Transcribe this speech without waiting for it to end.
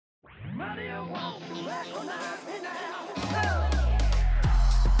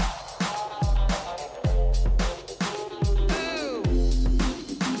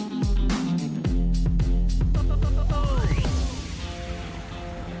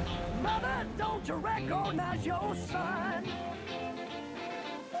Mother, don't you recognize your son?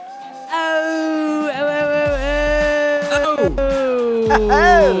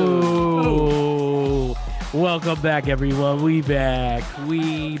 Welcome back, everyone. We back.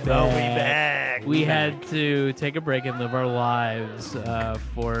 We back. We had to take a break and live our lives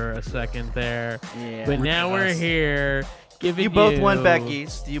for a second there. Yeah. But now we're here. Giving You both went back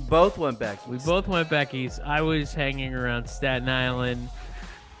east. You both went back east. We both went back east. I was hanging around Staten Island.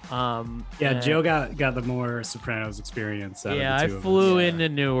 Joe got the more Sopranos experience. Out Yeah, of I the two flew of us. into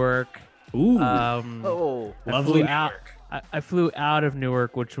Newark. Ooh, Oh, lovely flew New out- York. I flew out of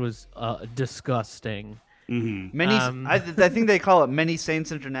Newark, which was disgusting. Mm-hmm. I think they call it Many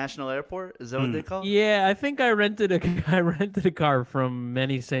Saints International Airport. Is that what they call it? Yeah, I think I rented a car from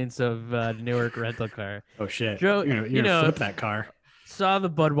Many Saints of Newark rental car. Oh shit, Joe, you're you gonna know, flip that car. Saw the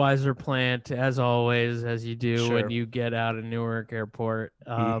Budweiser plant as always, as you do Sure. when you get out of Newark Airport.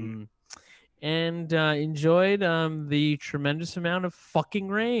 And enjoyed the tremendous amount of fucking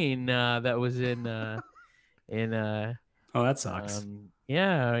rain that was in Oh, that sucks.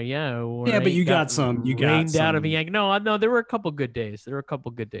 yeah. Yeah, but you got some- you got rained out of some- Yankee. No, there were a couple good days.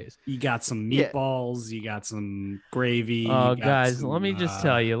 You got some Yeah. meatballs. You got some gravy. Oh, you got guys, some, let me just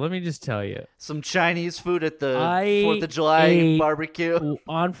tell you. Some Chinese food at the I 4th of July ate- barbecue.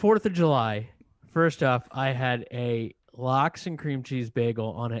 On 4th of July, first off, I had a lox and cream cheese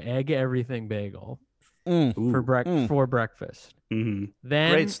bagel on an egg everything bagel Ooh. for breakfast. Mhm.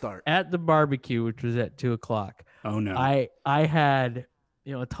 Then Great start. at the barbecue, which was at 2:00, Oh no. I had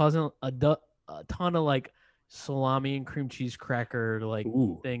a ton of like salami and cream cheese cracker like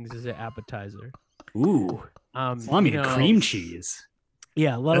Ooh. things as an appetizer. Ooh. Salami and cream cheese.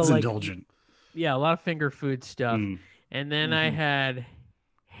 Yeah, a lot That's of like indulgent. yeah, a lot of finger food stuff. Mm. And then I had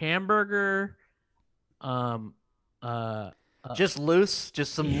hamburger, Just some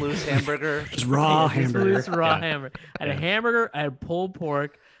loose hamburger. Just raw yeah, just hamburger. loose raw Yeah. hamburger. I had a hamburger. I had pulled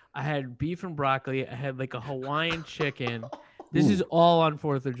pork. I had beef and broccoli. I had like a Hawaiian chicken. This Ooh. is all on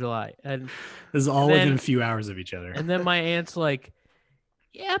 4th of July, and This is all then- within a few hours of each other. then my aunt's like,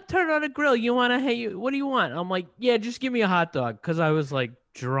 "Yeah, I'm turning on a grill. You want to? Hey, what do you want?" I'm like, "Yeah, just give me a hot dog," because I was like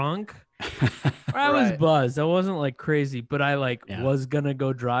drunk. Or I was Right. buzzed. I wasn't like crazy, but I like Yeah. was gonna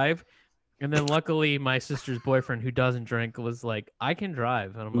go drive. And then luckily my sister's boyfriend who doesn't drink was like, I can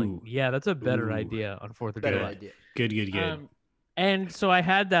drive. And I'm like, Ooh. yeah, that's a better Ooh. idea on 4th of Better July. idea. Good. And so I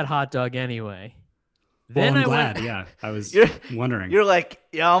had that hot dog anyway. Well, Then I'm I glad. went, Yeah, I was You're- wondering. You're like,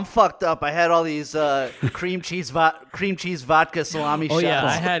 yeah, I'm fucked up. I had all these cream cheese vodka salami Oh shots.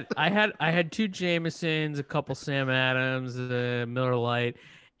 yeah, I had 2 Jamesons, a couple Sam Adams, a Miller Lite,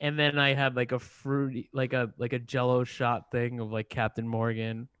 and then I had like a fruity, like a Jello shot thing of like Captain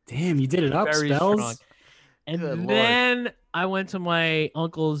Morgan. Damn, you did it up, Very Spells. strong. And Good Lord. then I went to my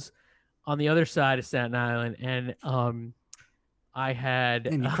uncle's on the other side of Staten Island, and I had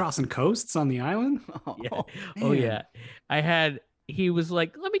And you crossing coasts on the island? yeah. Oh, Oh man. yeah. He was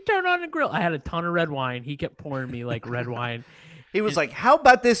like, let me turn on the grill. I had a ton of red wine. He kept pouring me like red wine. He was like, how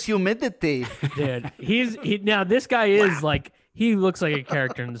about this humidity? Dude, now this guy is like, he looks like a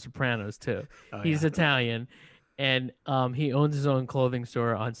character in The Sopranos too. Oh, He's yeah. Italian, and he owns his own clothing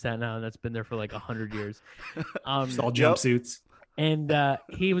store on Staten Island that's been there for like 100 years. Just all Yep. jumpsuits. And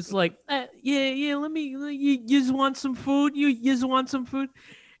he was like, yeah, let me, you just want some food? You just want some food?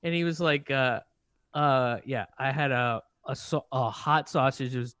 And he was like, yeah, I had a hot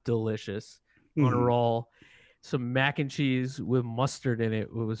sausage. It was delicious on a Mhm. roll. Some mac and cheese with mustard in it.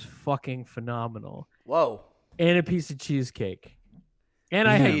 It was fucking phenomenal. Whoa. And a piece of cheesecake. And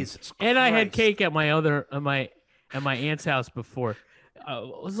I had Jesus and I had Christ. cake at my aunt's house before.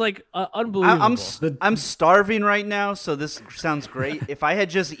 It was like unbelievable. I'm starving right now, so this sounds great. If I had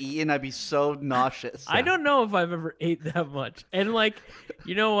just eaten, I'd be so nauseous. I don't know if I've ever ate that much. And like,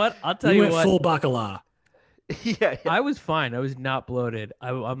 you know what? I'll tell You you went what. full bacala. yeah. I was fine. I was not bloated.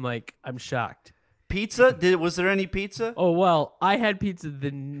 I'm shocked. Pizza? Was there any pizza? Oh well, I had pizza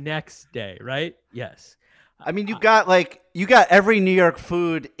the next day, right? Yes. I mean, you got every New York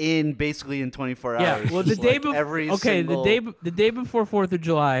food in basically in 24 Yeah. hours. Well, the Just day like before. every Okay, single... the day before 4th of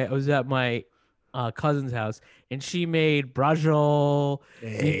July, I was at my cousin's house, and she made brajol,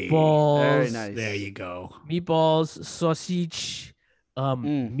 Hey, meatballs, Very nice. There you go. meatballs, sausage,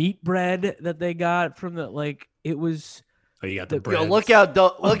 meat bread that they got from the like. It was Oh, you got the Yo, bread. Yo, look out,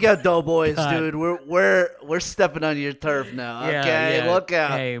 Doughboys, God. dude. We're stepping on your turf now. Okay, Yeah. look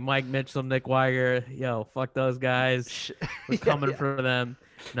out. Hey, Mike Mitchell, Nick Weiger, yo, fuck those guys. We're coming for them.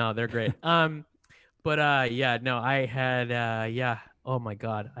 No, they're great. Yeah, no, I had oh my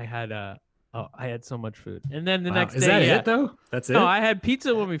god, I had so much food. And then the next Is day, that it though? That's it. No, I had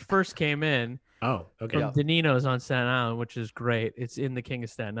pizza when we first came in Oh, okay. from Danino's on Staten Island, which is great. It's in the King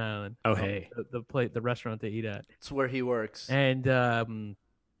of Staten Island. Oh, hey. The restaurant they eat at. It's where he works. And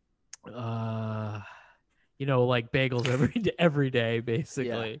like bagels every day,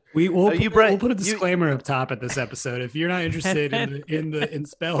 basically. We'll you put a disclaimer up top at this episode. If you're not interested in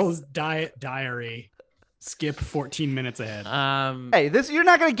Spell's diary, skip 14 minutes ahead. Hey, you're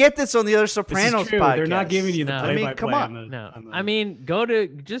not gonna get this on the other This is Sopranos true. podcast. They're not giving you the No. I play-by-play. mean, come on. No, on the- I mean, go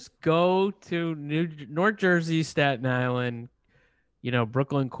to North Jersey, Staten Island,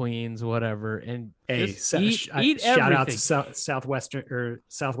 Brooklyn, Queens, whatever, and Hey, just eat shout out everything. to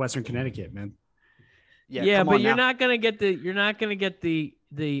southwestern Connecticut, man. Yeah, come but on you're now. not gonna get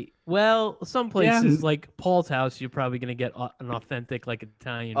the well, some places like Paul's house, you're probably gonna get an authentic like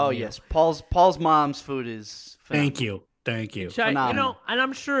Italian. Oh meal. yes, Paul's mom's food is phenomenal. Thank you. And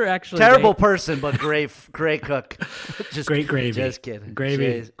I'm sure actually Terrible person, but great cook. Just Great gravy. Just kidding.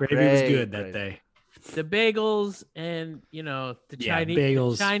 Gravy was good that day. the bagels and the Yeah, Chinese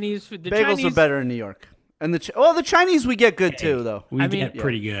bagels. Chinese food. The Bagels Chinese, are better in New York, and the Chinese we get good too, though. We I mean- get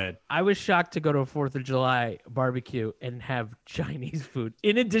pretty good. I was shocked to go to a 4th of July barbecue and have Chinese food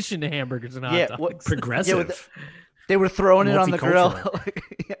in addition to hamburgers and hot Yeah, dogs. what- Progressive. They were throwing it on the grill.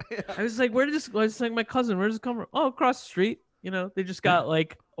 Multicultural. I was like, I was like, my cousin, where does it come from? Oh, across the street. They just got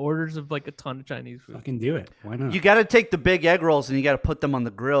like orders of like a ton of Chinese food. Fucking do it. Why not? You got to take the big egg rolls and you got to put them on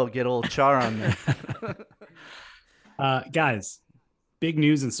the grill, get a little char on there. Guys, big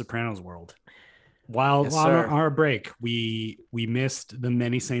news in Sopranos world. While Yes, on sir. our break, we missed the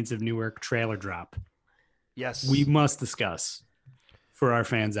Many Saints of Newark trailer drop. Yes, We must discuss for our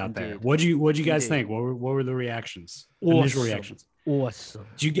fans out there. Indeed. What'd you guys Indeed. think? What were the reactions? Initial Awesome. reactions. Awesome.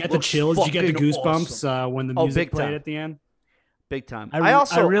 Did you get the Looks chills? Did you get the fucking goosebumps when the Oh, music big played time. at the end? big time. I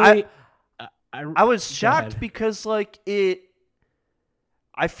I was Go shocked ahead. because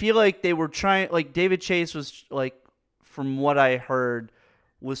I feel like they were trying, like David Chase was like, from what I heard,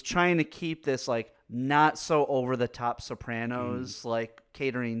 was trying to keep this like not so over the top Sopranos, like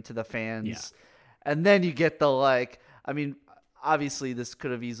catering to the fans. Yeah. And then you get obviously this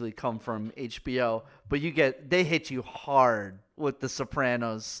could have easily come from HBO, but they hit you hard with the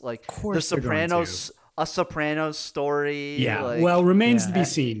Sopranos, like course the they're going Sopranos, a Sopranos story. Yeah. like- Well, remains to Yeah. be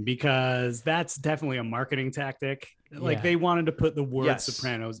seen because that's definitely a marketing tactic. Like Yeah. they wanted to put the word Yes.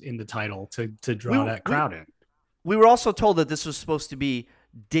 Sopranos in the title to draw that crowd in. we were also told that this was supposed to be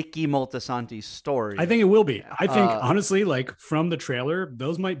Dickie Moltisanti's story. I think it will be. I think Uh, honestly, like from the trailer,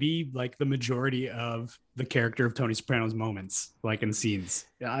 those might be like the majority of the character of Tony Soprano's moments, like in scenes.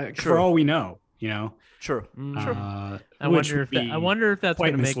 For True. all we know, True. I which wonder would if that, be I wonder if that's quite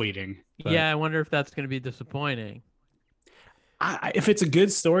going to make. misleading. but Yeah, I wonder if that's going to be disappointing. if it's a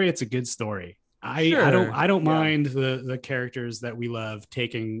good story, it's a good story. I Sure. don't Yeah. mind the characters that we love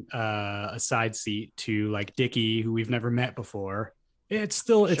taking a side seat to like Dickie, who we've never met before. It's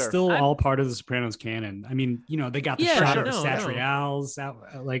still Sure. all part of the Sopranos canon. I mean, they got the Yeah, shot sure. of the No, no. Satrials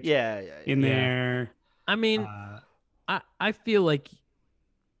out like Yeah. in Yeah. there. I mean, I feel like,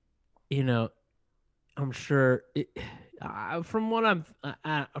 I'm sure from what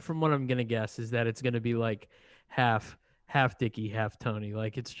I'm gonna guess is that it's gonna be like half Dickie, half Tony.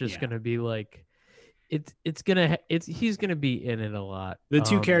 Like it's just Yeah. gonna be like he's gonna be in it a lot. The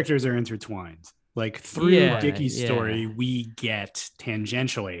two characters are intertwined. Like through Yeah, Dickie's yeah. story, we get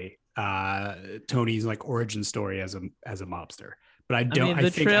tangentially Tony's like origin story as a mobster. But I don't. mean, I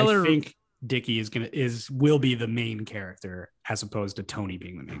the think trailer- Dickie will be the main character as opposed to Tony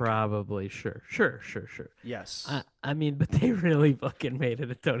being the main. Probably, sure. Yes. I mean, but they really fucking made it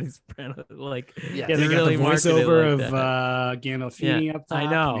a Tony Soprano. Like, Yeah, Yeah, they got really the marketed it voiceover like of that. Gandolfini up top. I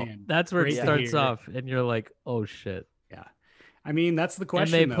know. Man, That's where it great to starts hear. off, and you're like, oh shit. I mean, that's the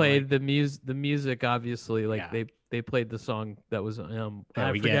question. And they though, played like- the music, obviously. Like Yeah. they played the song that was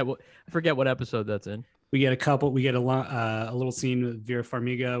I we forget what episode that's in. We get a little scene with Vera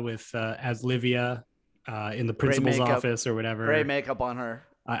Farmiga with as Livia in the principal's makeup. office or whatever. Great makeup on her.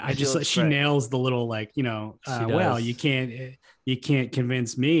 I She just looks she great. nails the little like well does. you can't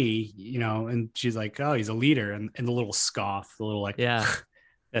convince me and she's like, oh, he's a leader, and the little scoff, the little like Yeah.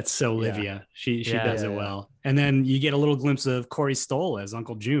 that's so Yeah. Livia. She Yeah. does it Yeah. well. And then you get a little glimpse of Corey Stoll as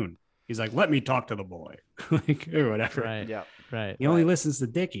Uncle June. He's like, let me talk to the boy, like or whatever. Right. Yeah. Right. He only listens to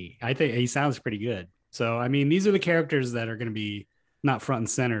Dickie. I think he sounds pretty good. So I mean, these are the characters that are going to be not front and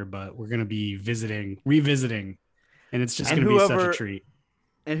center, but we're going to be revisiting, and it's just And going to be such a whoever- treat.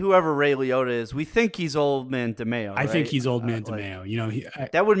 And whoever Ray Liotta is, we think he's Old Man DeMeo. I think right? he's Old Man Like, DeMeo. You know,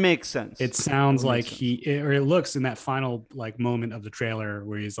 that would make sense. it sounds That would like make sense. or it looks in that final like moment of the trailer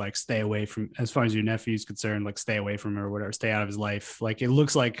where he's like, stay away from, as far as your nephew's concerned, like stay away from him or whatever, stay out of his life. Like it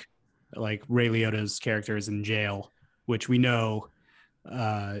looks like Ray Liotta's character is in jail, which we know,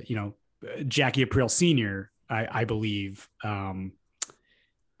 Jackie Aprile Sr., I believe,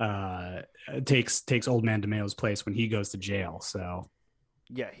 takes Old Man DeMeo's place when he goes to jail. So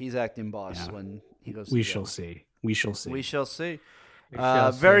Yeah, he's acting boss Yeah. when he goes. To we jail. shall see. We shall see. We shall see. We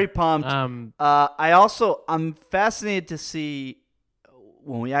shall Very see. pumped. I'm fascinated to see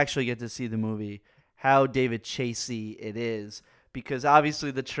when we actually get to see the movie how David Chasey it is, because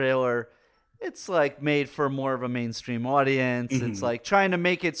obviously the trailer, it's like made for more of a mainstream audience. Mhm. It's like trying to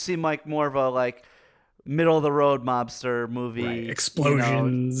make it seem like more of a like middle of the road mobster movie. Right. you know.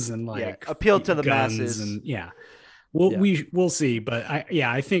 Explosions and like appeal to the guns masses. and Yeah. we'll see, but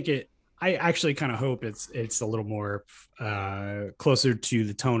I think I actually kind of hope it's a little more closer to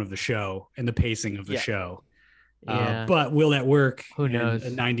the tone of the show and the pacing of the Yeah. show. Yeah. But will that work? Who in knows? A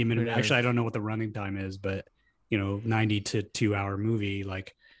 90-minute. Who knows? Actually, I don't know what the running time is, but 90 to 2 hour movie.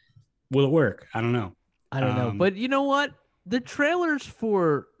 Like, will it work? I don't know. I don't know, Um, but you know what? The trailers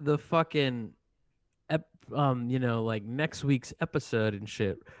for the fucking, like next week's episode and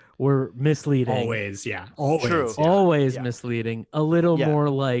shit were misleading. Always, yeah, always. True. Yeah. Always Yeah. misleading. A little Yeah. more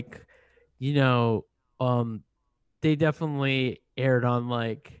like, they definitely aired on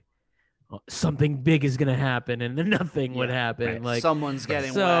like something big is gonna happen and then nothing would Yeah, happen. right. Like Someone's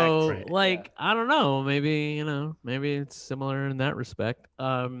getting so, whacked. Right. I don't know. Maybe maybe it's similar in that respect.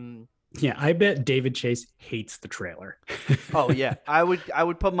 Yeah, I bet David Chase hates the trailer. Oh yeah, I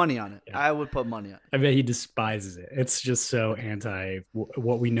would put money on it. Yeah. I would put money on it. I bet he despises it. It's just so anti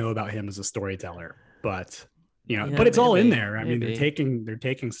what we know about him as a storyteller. But Yeah, but it's all in maybe, there. I mean, maybe. they're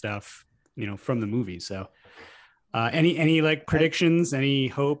taking stuff from the movie. So, any like predictions? Any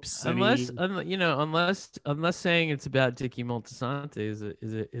hopes? unless any... unless saying it's about Dicky Moltisanti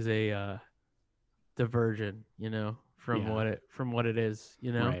is a diversion, from Yeah. what it is,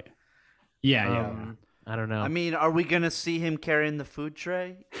 right? Yeah, I don't know. I mean, are we gonna see him carrying the food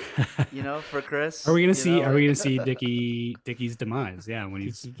tray? For Chris. Are we gonna You see? know, Are we like- gonna see Dicky's demise? Yeah, when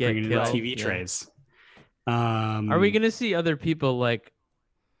he's Dicky get bringing in the killed, TV yeah. trays. Are we gonna see other people like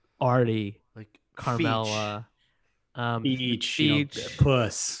Artie, like Carmella, Peach,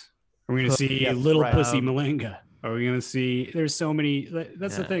 Puss? Are we gonna see yeah, little right. Pussy Malenga? Are we gonna see? There's so many.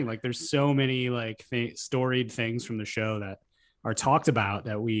 That's the Yeah. thing. Like, there's so many like storied things from the show that are talked about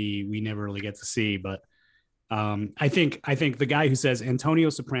that we never really get to see. But I think the guy who says Antonio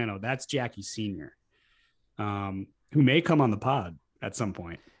Soprano, that's Jackie Sr., who may come on the pod at some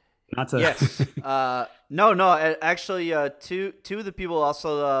point. Not to Yes. No. Actually, two of the people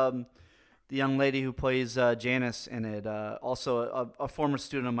also. The young lady who plays Janice in it, also a former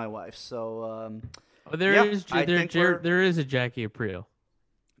student of my wife. So there yeah, is I think we're- there is a Jackie Aprile.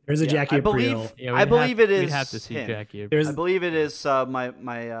 There's a yeah, Jackie I Aprile. believe. Yeah, I believe it is. We'd have to see him. Jackie. There's I believe it is my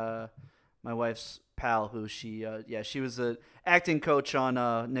wife's pal, who she was a acting coach on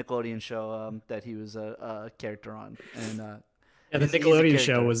a Nickelodeon show that he was a character on, and the he's a Nickelodeon show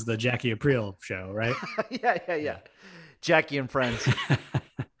character. was the Jackie Aprile show, right? yeah, Jackie and Friends,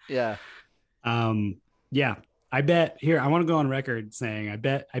 yeah. Yeah, I bet here I want to go on record saying I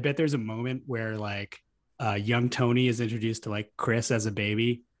bet there's a moment where like young Tony is introduced to like Chris as a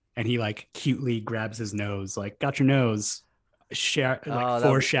baby and he like cutely grabs his nose, like got your nose, that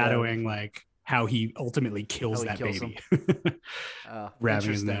foreshadowing like how he ultimately kills How he that kills baby, grabbing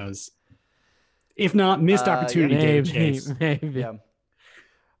his Interesting. nose. If not, missed Yeah. opportunity, David Chase. Maybe. Yeah.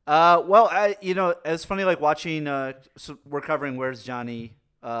 Well, it's funny, like watching. So we're covering Where's Johnny,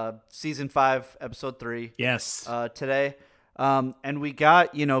 season 5, episode 3. Yes. Today. And we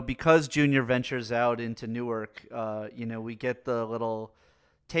got, because Junior ventures out into Newark, we get the little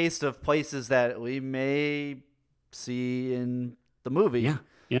taste of places that we may see in the movie. Yeah.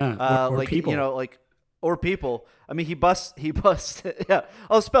 Yeah. Or like people. or people. I mean, he busts. Yeah.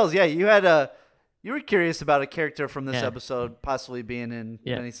 Oh, Spells. Yeah, you were curious about a character from this Yeah. episode possibly being in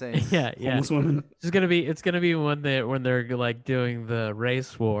Yeah. Many Saints. Yeah. Homeless woman. It's gonna be when they're like doing the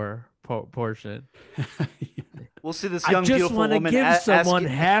race war portion. We'll see this I young just beautiful want to woman give someone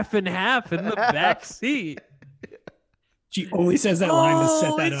asking, half and half in the back seat. She only says that line to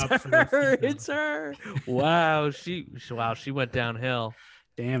set that it's up for her. the It's her. Wow, she went downhill.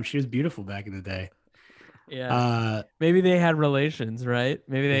 Damn, she was beautiful back in the day. Yeah. Maybe they had relations, right?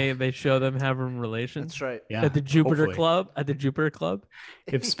 Maybe they show them having relations. That's right. Yeah, At the Jupiter hopefully. Club. At the Jupiter Club.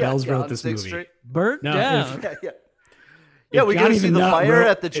 If Spells wrote on this Sixth movie. Street. Burnt No, down. Yeah, yeah. If Yeah, we got to Johnny see the the Nut fire wrote-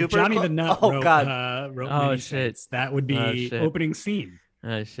 at the if Jupiter Johnny Club. the Nut Oh wrote, God. wrote Oh, many shit. things, that would be shit. opening scene.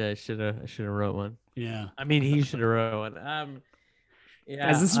 I should have wrote one. Yeah. I mean, he should have wrote one.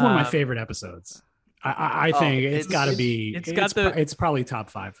 Yeah. Guys, this is one of my favorite episodes. I Oh, think it's it's- got to it's- be. it's probably top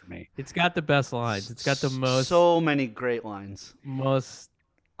 5 for me. It's got the best lines. It's got the most So many great lines. most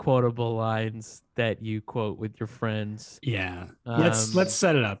quotable lines that you quote with your friends. Yeah. Let's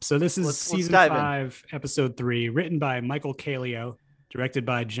set it up. So this is Let's season dive in. 5, episode 3, written by Michael Calio, directed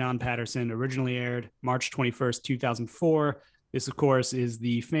by John Patterson, originally aired March 21st, 2004. This, of course, is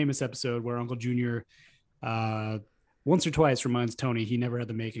the famous episode where Uncle Junior once or twice reminds Tony he never had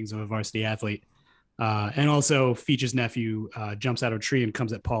the makings of a varsity athlete. And also Feech's nephew jumps out of a tree and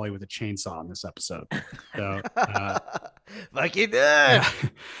comes at Paulie with a chainsaw in this episode. So Fucking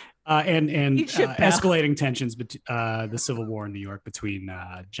Eat shit, pal. escalating tensions between the Civil War in New York between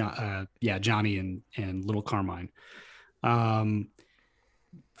Johnny and Little Carmine.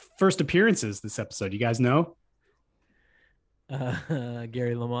 First appearances this episode, you guys know?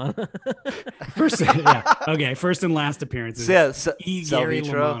 Gary LaManna. First, yeah, okay. First and last appearances. Yeah, Gary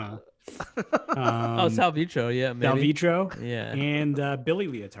Salvitro. LaManna. Sal Vitro, yeah, maybe. Sal Vitro, Yeah. and Billy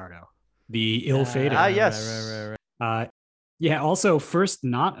Leotardo, the ill-fated. yes. Right. Yeah. Also, first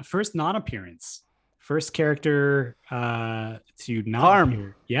non-appearance, first character to not Carm.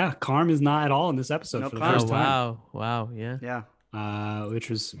 appear. Yeah, Carm is not at all in this episode No for the Carm. first Oh, time. wow, yeah. Yeah. Which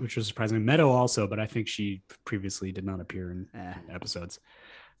was surprising. Meadow also, but I think she previously did not appear in Eh. episodes.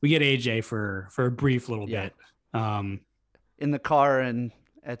 We get AJ for a brief little Yeah. bit. In the car and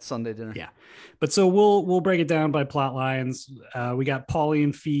at Sunday dinner. Yeah. But so we'll break it down by plot lines. We got Paulie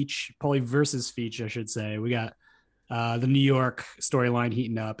and Feech, Paulie versus Feech, I should say. We got the New York storyline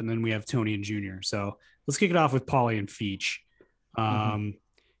heating up, and then we have Tony and Junior. So let's kick it off with Paulie and Feech.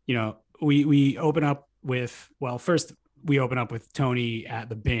 You know, we open up with, well, first we open up with Tony at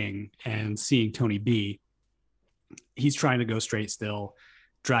the Bing and seeing Tony B. He's trying to go straight still,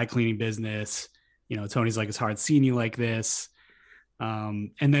 dry cleaning business. You know, Tony's like, it's hard seeing you like this.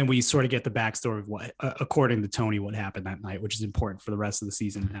 And then we sort of get the backstory of what, according to Tony, what happened that night, which is important for the rest of the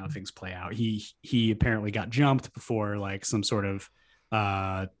season and how things play out. He apparently got jumped before like some sort of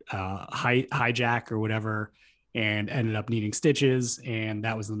hijack or whatever, and ended up needing stitches. And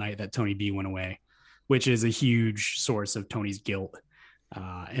that was the night that Tony B went away, which is a huge source of Tony's guilt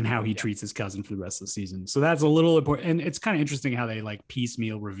and how he treats his cousin for the rest of the season. So that's a little important. And it's kind of interesting how they like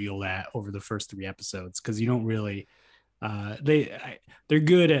piecemeal reveal that over the first 3 episodes, because you don't really they're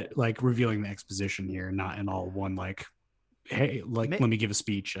good at like revealing the exposition here, not in all one like, hey, like let me give a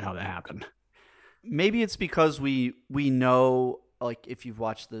speech how that happened. Maybe it's because we know, like, if you've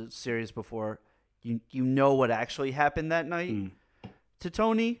watched the series before, you know what actually happened that night to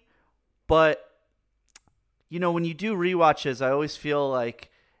Tony. But you know, when you do rewatches, I always feel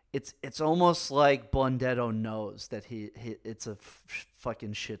like it's almost like Blundetto knows that it's a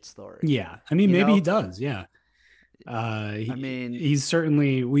fucking shit story. Yeah, I mean, You maybe know? he does. Yeah. I mean, he's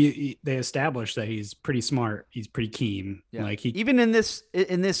certainly they established that he's pretty smart. He's pretty keen. yeah. Like he, even in this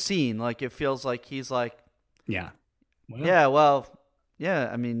scene, like it feels like he's like, yeah, well, yeah, well, yeah.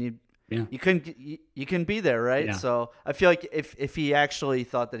 I mean, Yeah. you can be there, right? Yeah. So I feel like if he actually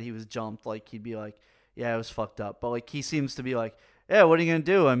thought that he was jumped, like he'd be like, yeah, it was fucked up. But like he seems to be like, yeah, what are you gonna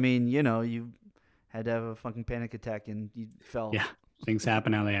do? I mean, you know, you had to have a fucking panic attack and you fell. yeah, things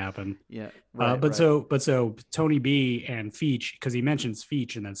happen how they happen. Yeah. But right. so Tony B and Feech, because he mentions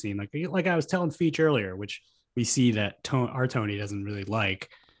Feech in that scene, like I was telling Feech earlier, which we see that our Tony doesn't really like.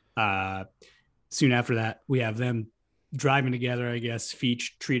 Soon after that, we have them driving together. I guess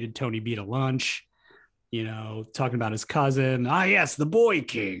Feech treated Tony B to lunch, you know, talking about his cousin. Ah, yes, the Boy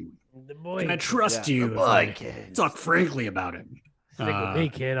King. The boy. Can I trust Yeah, you? the if Boy I King. talk frankly about him. Stick with me,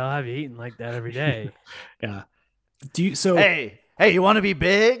 kid. I'll have you eating like that every day. Yeah. Do you so? Hey, you want to be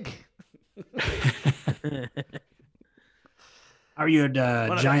big? Are you a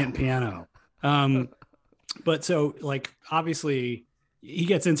giant piano? But so like obviously he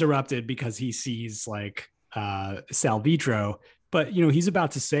gets interrupted because he sees like Sal Vitro, but you know he's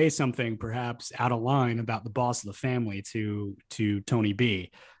about to say something perhaps out of line about the boss of the family to Tony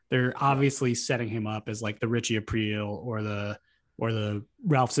B. They're obviously setting him up as like the Richie Aprile or the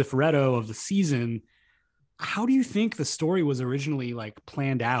Ralph Cifaretto of the season. How do you think the story was originally like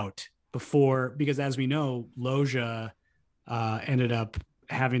planned out before? Because as we know, Loja ended up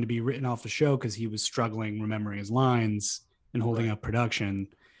having to be written off the show because he was struggling remembering his lines and holding up production.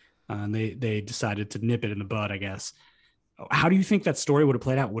 and they decided to nip it in the bud, I guess. How do you think that story would have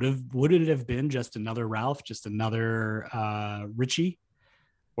played out? Would it have been just another Ralph, just another Richie,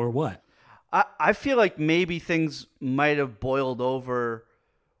 or what? I feel like maybe things might have boiled over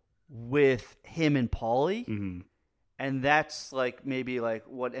with him and Paulie, Mm-hmm. and that's like maybe like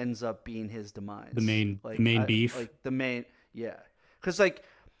what ends up being his demise. The main beef, like the main, yeah. Because like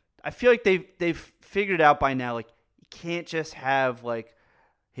I feel like they've figured out by now, like you can't just have like,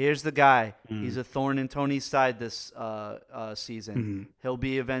 here's the guy, he's a thorn in Tony's side this season. He'll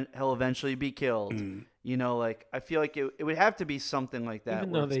eventually be killed. You know, like I feel like it would have to be something like that.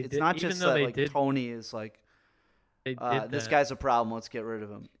 Even though Where they it's did- not even just though that they like did- Tony is like, They did this that. guy's a problem. Let's get rid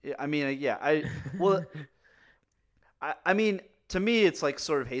of him. I mean, yeah, I mean, to me, it's like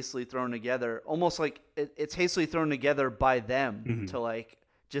sort of hastily thrown together, almost like it's hastily thrown together by them to like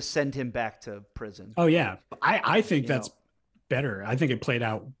just send him back to prison. Oh yeah, I think You that's know. better. I think it played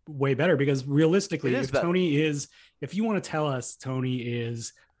out way better because realistically, It is if better. if you want to tell us Tony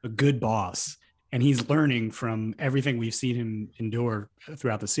is a good boss and he's learning from everything we've seen him endure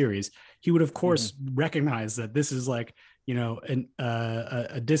throughout the series, he would of course recognize that this is like, you know,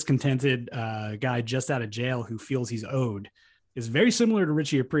 a discontented guy just out of jail who feels he's owed. Is very similar to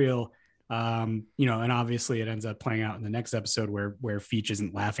Richie Aprile. You know, and obviously it ends up playing out in the next episode where Feach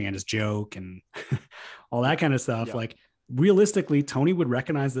isn't laughing at his joke and all that kind of stuff. Yeah. Like realistically, Tony would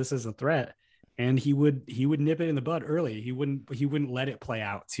recognize this as a threat and he would nip it in the bud early. He wouldn't let it play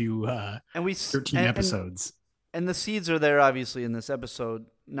out to And we 13 episodes. And the seeds are there, obviously, in this episode,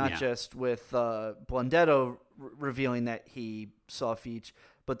 not Yeah. just with Blundetto revealing that he saw Feach,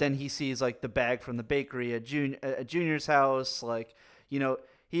 but then he sees like the bag from the bakery at Junior's house. Like, you know,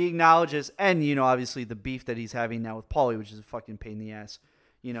 he acknowledges, and you know, obviously the beef that he's having now with Paulie, which is a fucking pain in the ass.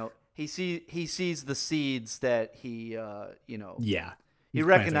 You know, he sees the seeds that he, you know, Yeah. he He's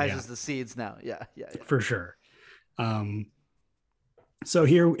recognizes planted, the seeds now. Yeah. for sure. So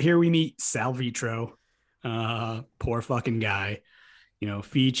here we meet Sal Vitro, poor fucking guy. You know,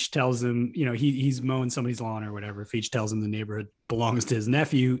 Feach tells him, you know, he's mowing somebody's lawn or whatever. Feach tells him the neighborhood belongs to his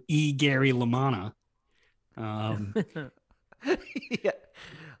nephew, E. Gary LaManna. Yeah.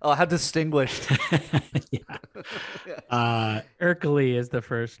 Oh, how distinguished. yeah. Ercole is the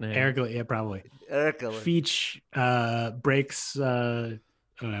first name. Eric, yeah, probably. Ercole. Feach breaks, I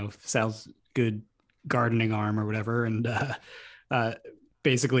don't know, Sal's good gardening arm or whatever. And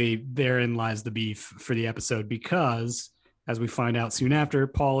basically therein lies the beef for the episode because, as we find out soon after,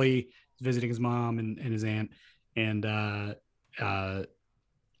 Paulie is visiting his mom and his aunt, and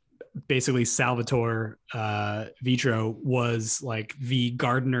basically Salvatore Vitro was like the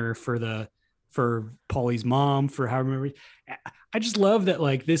gardener for Paulie's mom for however many. I just love that,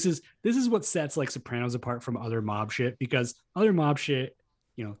 like, this is what sets like Sopranos apart from other mob shit, because other mob shit,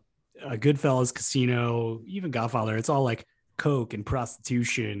 you know, Goodfellas, Casino, even Godfather, it's all like coke and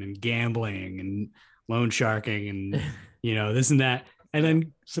prostitution and gambling and loan sharking and you know, this and that. And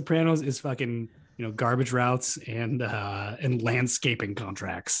then Sopranos is fucking, you know, garbage routes and landscaping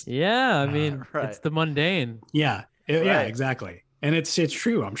contracts. Yeah, I mean, right. it's the mundane. Yeah, yeah, Right. exactly. And it's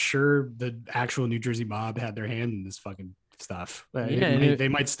true. I'm sure the actual New Jersey mob had their hand in this fucking stuff. They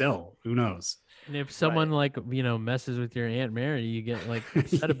might still. Who knows? And if someone like, you know, messes with your Aunt Mary, you get like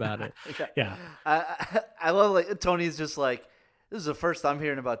upset about it. Yeah. I love like Tony's just like, this is the first I'm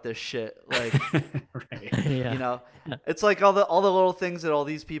hearing about this shit. Like, Right. Yeah. you know, it's like all the little things that all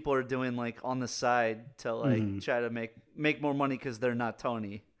these people are doing like on the side to like try to make more money because they're not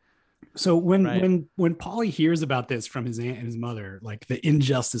Tony. So when Right. when Paulie hears about this from his aunt and his mother, like the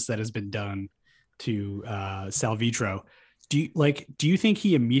injustice that has been done to Sal Vitro, do you think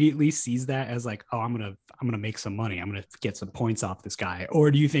he immediately sees that as like, oh, I'm gonna make some money, I'm gonna get some points off this guy, or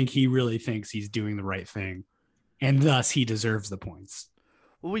do you think he really thinks he's doing the right thing, and thus he deserves the points?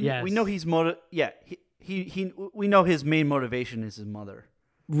 Well, we Yes. know he's we know his main motivation is his mother.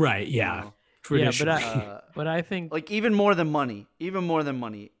 Right? you Yeah. know? Yeah, Traditionally. but I think Like even more than money,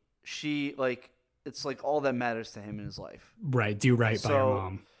 she like it's like all that matters to him in his life. right. Do right by your So-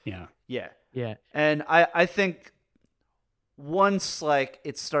 mom. Yeah. Yeah. yeah, And I think once like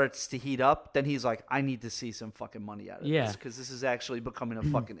it starts to heat up, then he's like, I need to see some fucking money out of Yeah. this because this is actually becoming a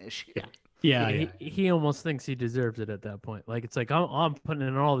fucking issue. Yeah. Yeah. he, Yeah. he almost thinks he deserves it at that point. Like it's like I'm putting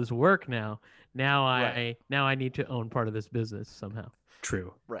in all this work now. Now Right. I need to own part of this business somehow.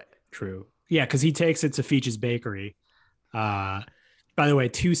 True. Right. True. Yeah, because he takes it to Feach's Bakery. By the way,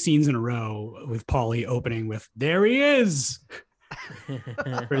 2 scenes in a row with Paulie opening with "There he is,"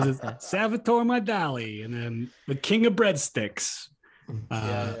 versus Salvatore Madali, and then the King of Breadsticks.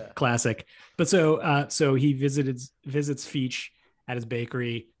 Yeah. Classic. But so he visits Feach at his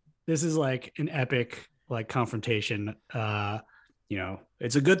bakery. this is like an epic like confrontation. You know,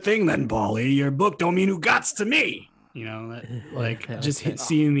 it's a good thing then, Paulie. Your book don't mean who gots to me. You know, that, like just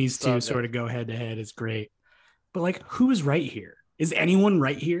seeing these so two good. sort of go head to head is great. But like, who is right here? Is anyone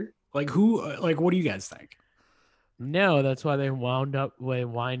right here? Like, who? Like, what do you guys think? No, that's why they wind up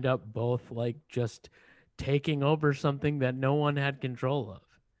both like just taking over something that no one had control of.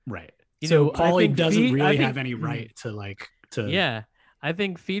 Right. You So know, I Paulie think doesn't Feach- I really think- have any right to like to. Yeah, I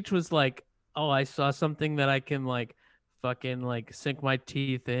think Feach was like, "Oh, I saw something that I can like fucking like sink my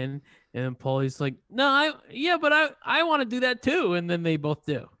teeth in," and then Paulie's like, "No, but I want to do that too," and then they both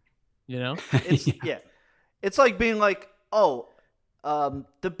do. You know? It's yeah. It's like being like, oh,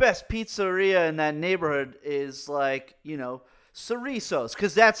 the best pizzeria in that neighborhood is like, you know, Cerritos,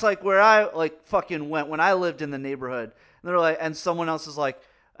 because that's like where I like fucking went when I lived in the neighborhood. And they're like, and someone else is like,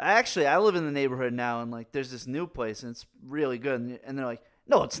 actually, I live in the neighborhood now, and like, there's this new place, and it's really good. And they're like,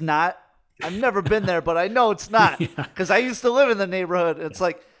 no, it's not. I've never been there, but I know it's not because I used to live in the neighborhood. It's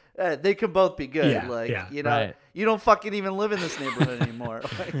like they could both be good. Yeah, like, yeah. you know, Right. you don't fucking even live in this neighborhood anymore.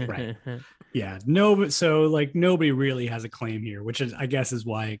 Like, Right. Yeah. No, but so like nobody really has a claim here, which is, I guess, is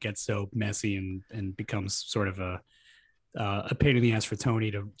why it gets so messy and becomes sort of a pain in the ass for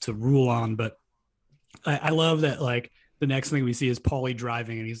Tony to rule on. But I love that, like, the next thing we see is Paulie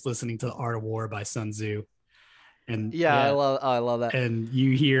driving and he's listening to The Art of War by Sun Tzu. And yeah, Yeah. I love that. and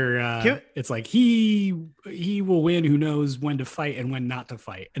you hear Can- it's like he will win who knows when to fight and when not to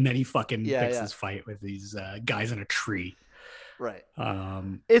fight. And then he fucking picks his fight with these guys in a tree. Right.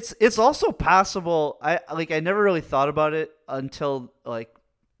 It's also possible. I never really thought about it until like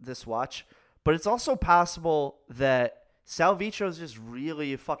this watch, but it's also possible that Sal Vitro is just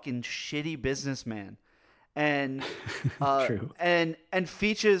really a fucking shitty businessman, and True. and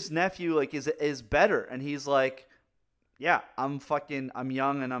Feach's nephew like is better, and he's like, yeah, I'm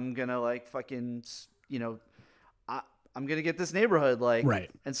young, and I'm gonna like fucking, you know, I'm gonna get this neighborhood like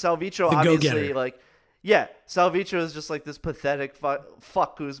Right. And Sal Vitro The obviously go-getter. like. Yeah, Sal Vitro is just like this pathetic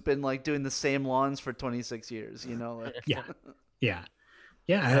fuck who's been like doing the same lawns for 26 years, you know? Like, yeah.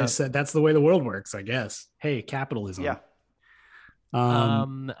 I said that's the way the world works, I guess. Hey, capitalism. yeah.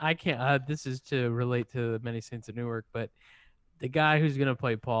 I can't. This is to relate to Many Saints of Newark, but the guy who's gonna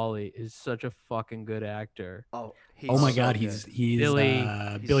play Paulie is such a fucking good actor. Oh, Oh my so God, good. he's Billy-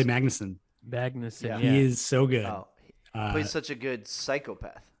 Billy Magnuson. Magnuson, Yeah. yeah. He is so good. Oh, he plays such a good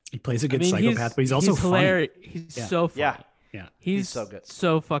psychopath. He plays a I good mean, psychopath, but he's also funny. hilarious. He's Yeah. so funny. Yeah. Yeah. He's so good.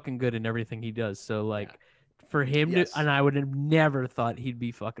 so fucking good in everything he does. So like, for him Yes. to, and I would have never thought he'd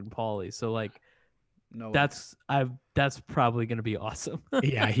be fucking Paulie. So like, No, way. that's probably gonna be awesome.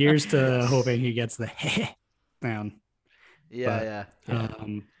 Yeah, here's to hoping he gets the down. yeah.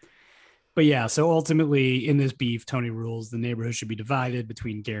 But yeah, so ultimately in this beef, Tony rules the neighborhood should be divided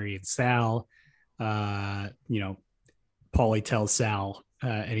between Gary and Sal. You know, Paulie tells Sal,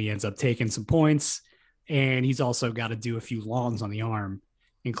 and he ends up taking some points, and he's also got to do a few lawns on the arm,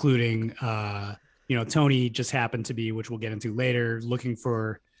 including, you know, Tony just happened to be, which we'll get into later, looking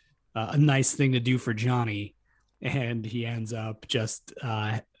for a nice thing to do for Johnny, and he ends up just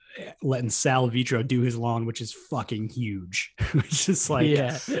letting Sal Vitro do his lawn, which is fucking huge. It's just like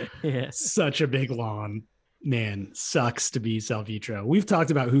yeah. such a big lawn. Man, sucks to be Sal Vitro. We've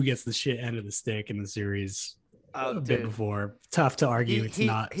talked about who gets the shit end of the stick in the series Oh, a bit dude. before. Tough to argue it's He-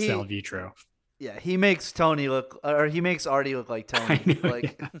 not he- Sal Vitro. Yeah, he makes Tony look, or he makes Artie look like Tony. I know,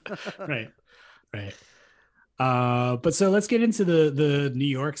 like, Right. But so let's get into the New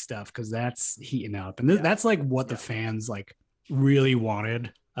York stuff, because that's heating up, and that's like what the fans like really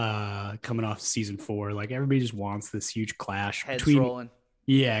wanted coming off season 4. Like everybody just wants this huge clash heads between. rolling.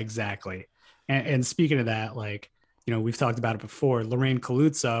 Yeah, exactly. And speaking of that, like, you know, we've talked about it before. Lorraine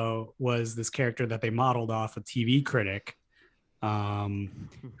Caluzzo was this character that they modeled off a TV critic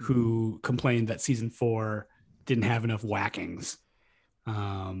who complained that season 4 didn't have enough whackings.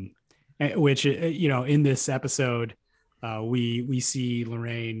 Which, you know, in this episode, we see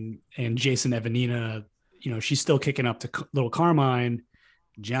Lorraine and Jason Evanina, you know, she's still kicking up to little Carmine.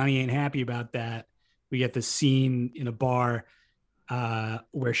 Johnny ain't happy about that. We get this scene in a bar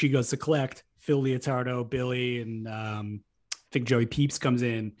where she goes to collect. Phil Leotardo, Billy, and I think Joey Peeps comes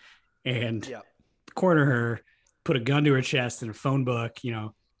in and corner her, put a gun to her chest and a phone book. You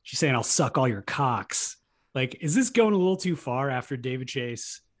know, she's saying, "I'll suck all your cocks." Like, is this going a little too far after David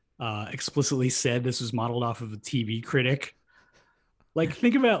Chase explicitly said this was modeled off of a TV critic? Like,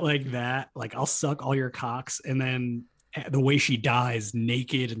 think about like that. Like, "I'll suck all your cocks," and then the way she dies,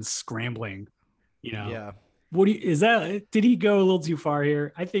 naked and scrambling. You know. Yeah. What do you, is that? Did he go a little too far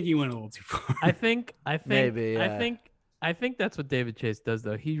here? I think he went a little too far. I think Maybe, I yeah. think I think that's what David Chase does,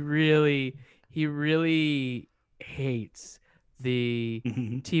 though. He really hates the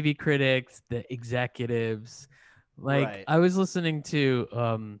Mhm. TV critics, the executives. Like Right. I was listening to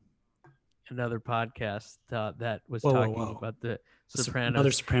another podcast that was Whoa, whoa, talking whoa. about the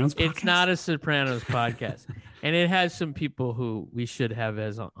Another Sopranos. Sopranos podcast? It's not a Sopranos podcast, and it has some people who we should have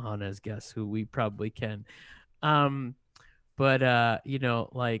on as guests who we probably can. But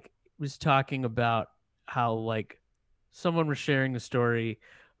like was talking about how like someone was sharing a story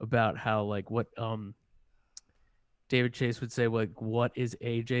about how like what David Chase would say like what is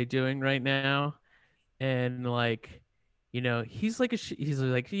AJ doing right now, and like he's like he's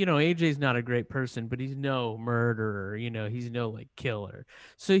like AJ's not a great person, but he's no murderer, he's no like killer,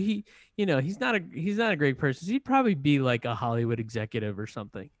 so he's not a great person. He'd probably be like a Hollywood executive or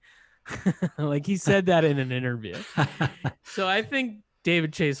something. Like he said that in an interview. So I think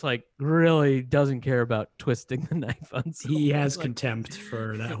David Chase like really doesn't care about twisting the knife on someone. He has like, contempt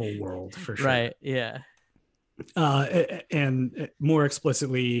for that whole world, for sure. right, yeah. And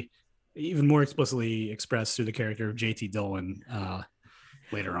even more explicitly expressed through the character of JT Dillon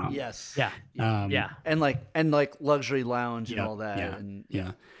later on. Yes. Yeah. Yeah. And like luxury lounge and Yeah, all that. yeah, And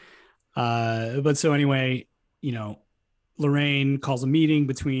Yeah. But so anyway, Lorraine calls a meeting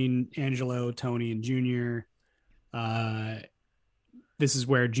between Angelo, Tony, and Junior. This is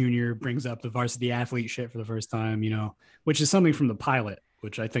where Junior brings up the varsity athlete shit for the first time, which is something from the pilot,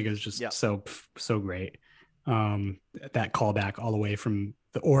 which I think is just so great. That callback all the way from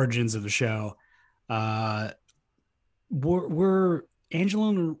the origins of the show. Were Angelo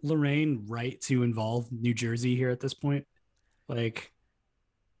and Lorraine right to involve New Jersey here at this point? Like,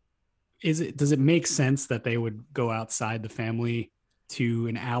 does it make sense that they would go outside the family to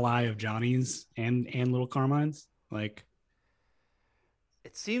an ally of Johnny's and Little Carmine's? Like,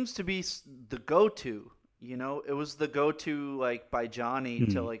 it seems to be the go-to. It was the go-to like by Johnny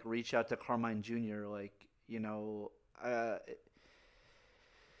to like reach out to Carmine Jr. Like,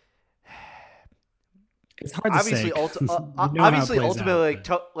 it's hard to obviously, say. obviously, ultimately,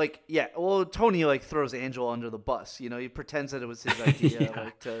 Tony like throws Angelo under the bus. He pretends that it was his idea,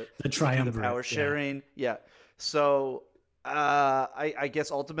 like to the do triumvirate, the power sharing. Yeah. So I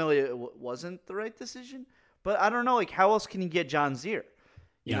guess ultimately it wasn't the right decision, but I don't know. Like, how else can you get John's ear?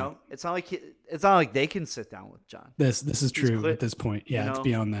 It's not like they can sit down with John. This is true at this point. Yeah, it's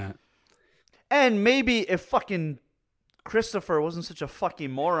beyond that. And maybe if fucking Christopher wasn't such a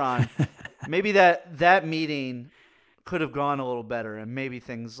fucking moron, maybe that meeting could have gone a little better, and maybe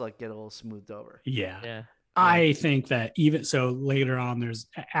things like get a little smoothed over. Yeah. I think that even so later on,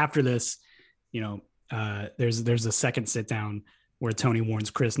 after this, there's a second sit down where Tony warns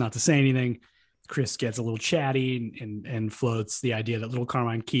Chris not to say anything. Chris gets a little chatty and floats the idea that Little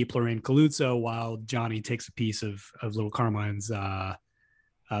Carmine keep Lorraine Caluzzo while Johnny takes a piece of Little Carmine's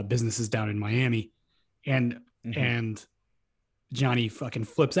businesses down in Miami, and Johnny fucking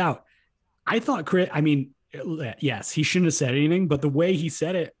flips out. I thought Chris, yes, he shouldn't have said anything, but the way he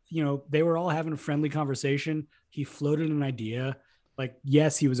said it, they were all having a friendly conversation. He floated an idea. Like,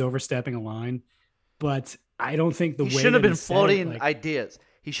 yes, he was overstepping a line, but I don't think he shouldn't have been floating ideas.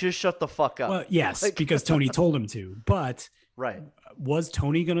 He should have shut the fuck up. Well, yes, because Tony told him to. But right, was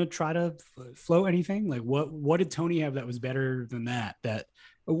Tony gonna try to float anything? Like, what did Tony have that was better than that? That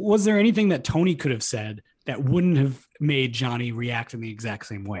was there anything that Tony could have said that wouldn't have made Johnny react in the exact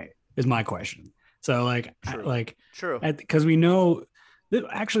same way? Is my question. So true, because we know that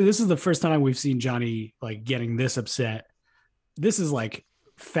actually this is the first time we've seen Johnny like getting this upset. This is like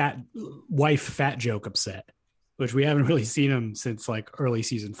fat joke upset, which we haven't really seen him since like early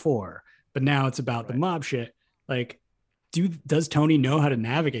season 4. But now it's about the mob shit. Like, does Tony know how to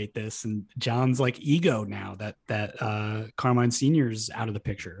navigate this? And John's like ego now that Carmine Sr.'s out of the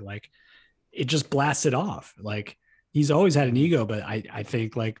picture. Like, it just blasts it off. Like, he's always had an ego, but I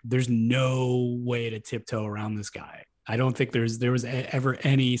think like there's no way to tiptoe around this guy. I don't think there was ever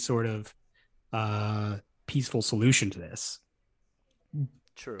any sort of peaceful solution to this.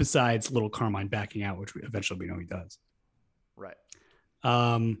 True. Besides Little Carmine backing out, which we eventually know he does. Right.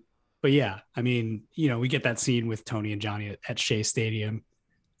 But yeah, I mean, we get that scene with Tony and Johnny at Shea Stadium.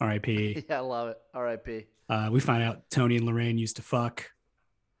 R.I.P. Yeah, I love it. R.I.P. We find out Tony and Lorraine used to fuck.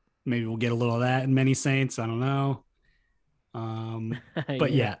 Maybe we'll get a little of that in Many Saints. I don't know.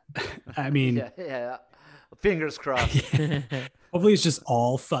 But yeah, I mean, yeah. Fingers crossed. Hopefully it's just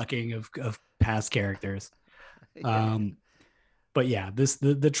all fucking of past characters. Yeah. But yeah,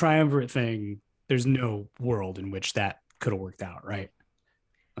 the triumvirate thing, there's no world in which that could have worked out, right?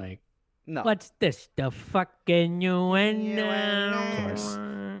 Like, no. What's this? The fucking innuendo? Of course.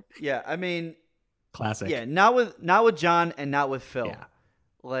 Yeah, I mean, Classic. Yeah, not with John and not with Phil. Yeah.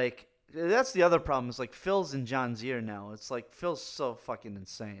 Like that's the other problem is like Phil's in John's ear now. It's like Phil's so fucking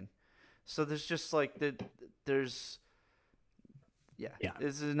insane. So there's just like there's Yeah.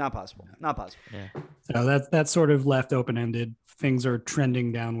 This is not possible. Not possible. Yeah. So that's sort of left open ended. Things are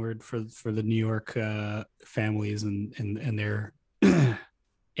trending downward for the New York families and their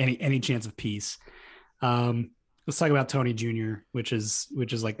any chance of peace. Let's talk about Tony Jr., which is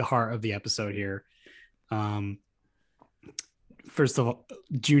like the heart of the episode here. First of all,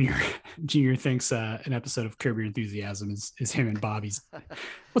 Junior thinks an episode of Curb Your Enthusiasm is him and Bobby's.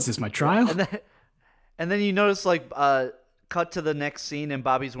 What's this, my trial? And then you notice like cut to the next scene and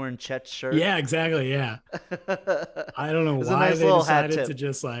Bobby's wearing Chet's shirt. Yeah, exactly. Yeah. I don't know It's a why nice they little hat decided tip. to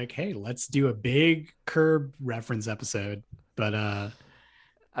just like, hey, let's do a big Curb reference episode. But I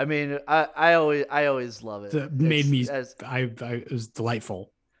mean, I always love it. it made me. As- It was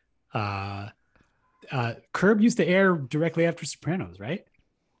delightful. Curb used to air directly after Sopranos, right?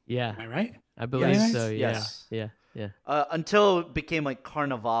 Yeah, Am I right? I believe Yes. so. Yeah, Yes. yeah, yeah. until it became like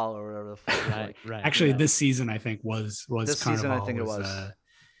Carnival or whatever the fuck. Right, like, right. Actually, Yeah. this season I think was This Carnival, season, I think it was.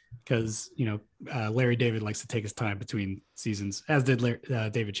 because Larry David likes to take his time between seasons, as did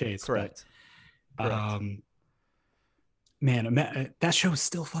David Chase. correct. But, Correct. man, that show is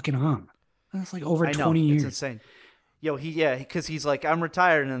still fucking on. That's like over I know 20 years. it's insane. Yo, because he's like, I'm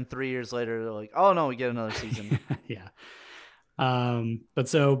retired, and then 3 years later, they're like, oh no, we get another season. Yeah. But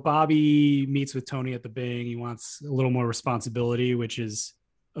so Bobby meets with Tony at the Bing. He wants a little more responsibility, which is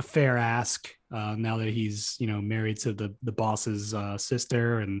a fair ask. Now that he's, married to the boss's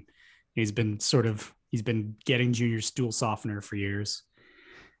sister, and he's been getting Junior's stool softener for years.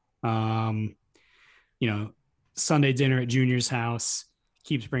 Sunday dinner at Junior's house,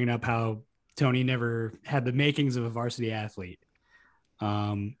 keeps bringing up how Tony never had the makings of a varsity athlete.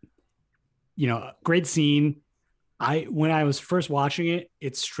 Great scene. When I was first watching it,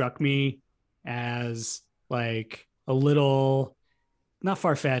 it struck me as like a little, not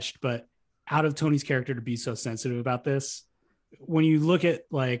far-fetched, but out of Tony's character to be so sensitive about this. When you look at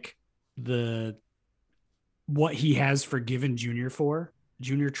like what he has forgiven Junior for,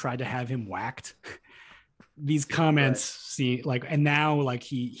 Junior tried to have him whacked. These comments see like, and now like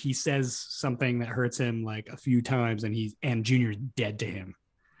he says something that hurts him like a few times, and Junior's dead to him.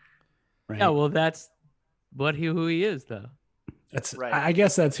 Right. Yeah, well, that's who he is, though. That's Right. I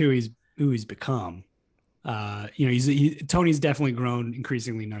guess that's who he's become. Tony's definitely grown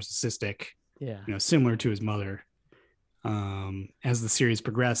increasingly narcissistic, Yeah. similar to his mother. As the series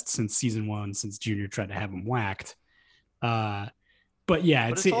progressed since season 1, since Junior tried to have him whacked. But yeah,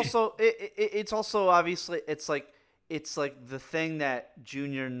 But it's also obviously it's like the thing that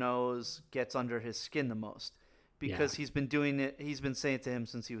Junior knows gets under his skin the most because he's been doing it. He's been saying it to him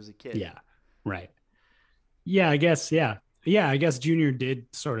since he was a kid. yeah, right. Yeah, I guess. Yeah. I guess Junior did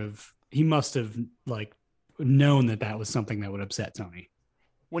he must have like known that was something that would upset Tony.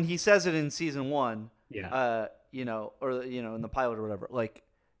 When he says it in season 1, Yeah. in the pilot or whatever, like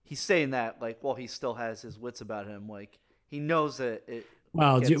he's saying that like while he still has his wits about him, like he knows that it.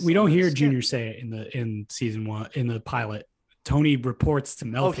 Well, gets we don't under hear his skin. Junior say it in season 1 in the pilot. Tony reports to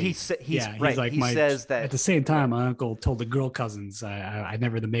Melfi. Oh, he's right. He says that at the same time. My uncle told the girl cousins I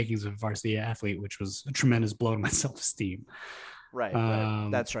never the makings of a varsity athlete, which was a tremendous blow to my self-esteem.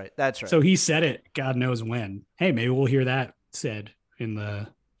 Right. That's right. So he said it. God knows when. Hey, maybe we'll hear that said in the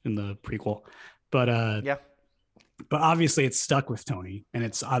prequel. But yeah. But obviously it's stuck with Tony, and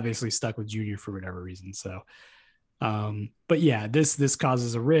it's obviously stuck with Junior for whatever reason. So, but yeah, this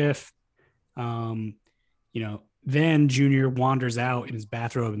causes a rift. Then Junior wanders out in his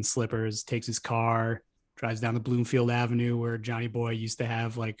bathrobe and slippers, takes his car, drives down the Bloomfield Avenue where Johnny Boy used to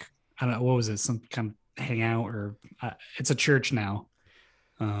have like, I don't know, what was it? Some kind of hangout, or it's a church now.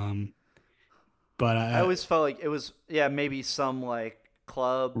 But I always felt like it was, maybe some like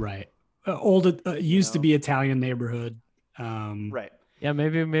club. right. Used to be Italian neighborhood. Right. Yeah,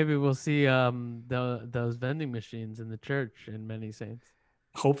 maybe we'll see those vending machines in the church in Many Saints.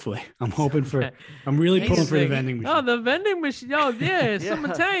 Hopefully, I'm really pulling for the vending machine. Oh, the vending machine. Oh, yeah. Some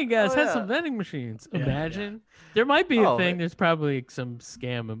Yeah. Italian guys Oh, had yeah. some vending machines. Yeah, Imagine. There might be a Oh, thing. right. There's probably some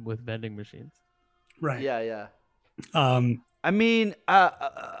scam with vending machines. Right. Yeah. Um, I mean,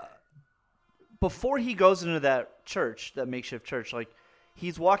 before he goes into that church, that makeshift church, like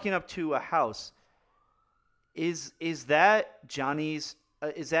he's walking up to a house. Is that Johnny's?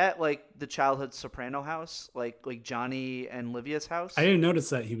 Is that like the childhood Soprano house, like Johnny and Livia's house? I didn't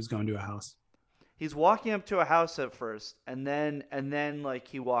notice that he was going to a house. He's walking up to a house at first, and then like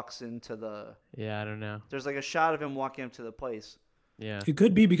he walks into the. Yeah, I don't know. There's like a shot of him walking up to the place. Yeah. It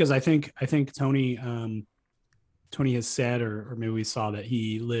could be because I think Tony Tony has said, or maybe we saw that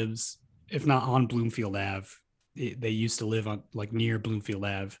he lives, if not on Bloomfield Ave, they used to live on like near Bloomfield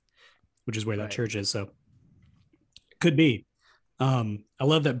Ave, which is where that Right. church is. So could be. I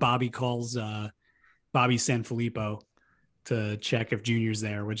love that Bobby calls Bobby Sanfilippo to check if Junior's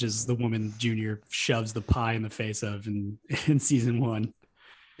there, which is the woman Junior shoves the pie in the face of in season 1.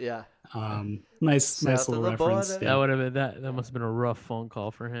 Yeah. Nice South little of the reference. border. That would have been that must have been a rough phone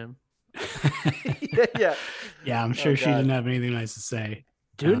call for him. Yeah. Yeah, I'm sure she God. didn't have anything nice to say.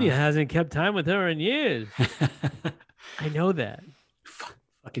 Junior hasn't kept time with her in years. I know that.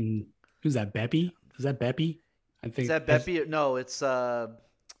 Fucking, who's that? Beppy? Is that Beppy? I think Is that Beppy? No, it's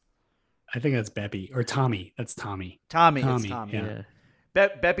I think that's Beppy or Tommy. That's Tommy. Tommy. It's Tommy, Tommy. yeah.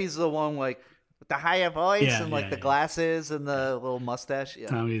 Beppy's the one like with the higher voice Yeah, and like yeah, the yeah. glasses and the little mustache. Yeah.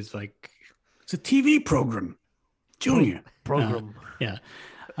 Tommy's like, it's a TV program, Junior. Program. Yeah.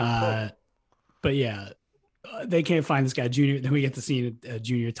 But yeah, they can't find this guy, Junior. Then we get to see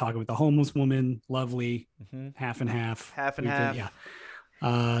Junior talking with the homeless woman. Lovely. Mhm. Half and half. Half and We did- half.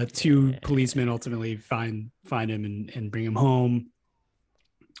 Yeah. Two policemen ultimately find him and bring him home.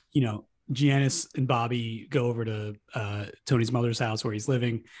 You know, Janice and Bobby go over to Tony's mother's house where he's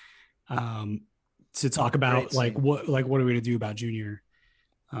living to talk about Great like scene. what are we gonna do about Junior.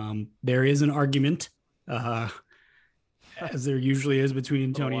 There is an argument, as there usually is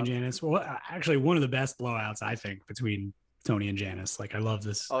between Tony and Janice. Well, actually, one of the best blowouts I think between Tony and Janice. Like I love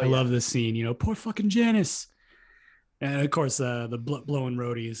this. Oh, I yeah. love this scene. You know, poor fucking Janice. And of course, the blowing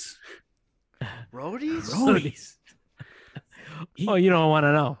roadies. Roadies? Roadies. Oh, you don't want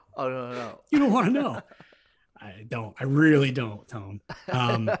to know. Oh no. You don't want to know. I don't. I really don't, Tom.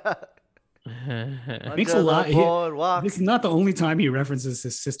 Makes a Under lot. the boardwalk. This is not the only time he references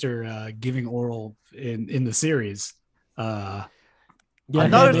his sister giving oral in the series. Yeah,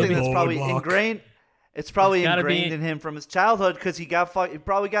 Another maybe. thing that's probably Boardwalk. ingrained. It's probably It's gotta ingrained be- in him from his childhood because he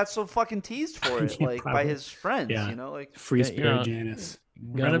probably got so fucking teased for it, Yeah, like by probably. his friends. Yeah. You know, like Free Yeah, spirit you know, Janice.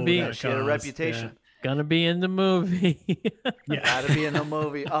 gonna Rebel be- without she had a cause. reputation. Gonna be in the movie. Yeah. Gotta be in the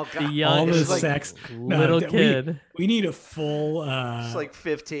movie. Oh the god, young All the it's like, sex. little No, kid. We need a full it's like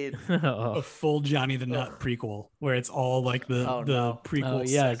 15. Oh. a full Johnny the Nut prequel where it's all like the Oh, the no. prequel. Oh,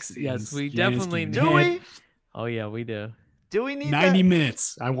 sex yes, scenes. we Janice definitely Jr. Do we? Oh yeah, we do. Do we need 90 that?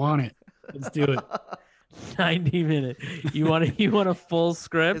 minutes. I want it. Let's do it. 90 minutes. You want a full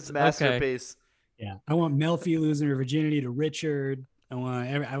script? His Okay. masterpiece. Yeah, I want Melfi losing her virginity to Richard. I want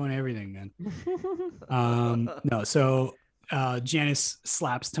everything, man. No, so Janice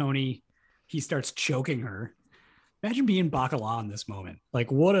slaps Tony. He starts choking her. Imagine being Bacala in this moment.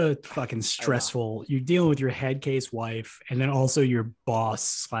 Like, what a fucking stressful. You're dealing with your head case wife, and then also your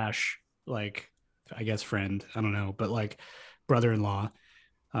boss / like, I guess friend. I don't know, but like brother-in-law.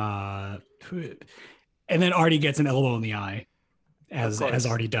 And then Artie gets an elbow in the eye, as course.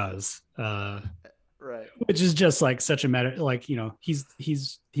 Artie does. Right. Which is just like such a matter, like, you know, he's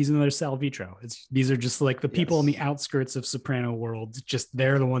another Sal Vitro. These are just like the people on the outskirts of Soprano world. Just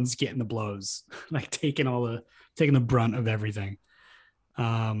they're the ones getting the blows, like taking the brunt of everything.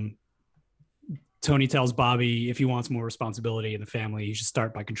 Tony tells Bobby if he wants more responsibility in the family, he should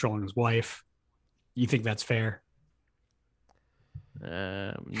start by controlling his wife. You think that's fair?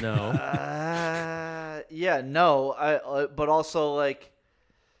 No. Yeah, no. But also like,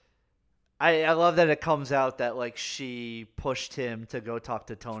 I love that it comes out that like she pushed him to go talk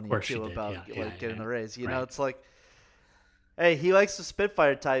to Tony course she too did. about Yeah, getting the raise. You know, Right. it's like, hey, he likes the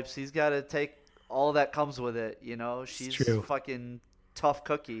Spitfire types. He's got to take all that comes with it. You know, she's true. fucking tough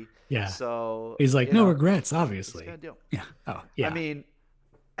cookie. Yeah. So He's like, you no know, regrets, he's obviously. gonna do. Yeah. Oh, yeah. I mean,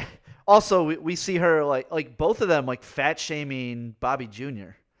 also we see her like both of them like fat shaming Bobby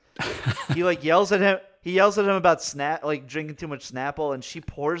Jr. He like yells at him. He yells at him about drinking too much Snapple, and she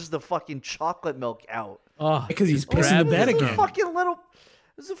pours the fucking chocolate milk out. Oh, because he's grab pissing the bed This is again. a fucking little.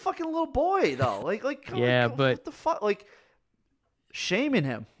 This is a fucking little boy though. Yeah, what but- the fuck, like shaming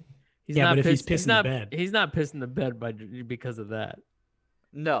him. He's Yeah, not but if he's pissed- pissing the not, bed. He's not pissing the bed because of that.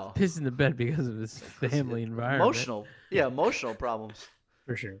 No, Pissing the bed because of his family environment. emotional problems.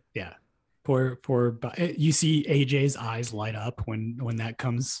 For sure. Yeah. Poor. You see AJ's eyes light up when that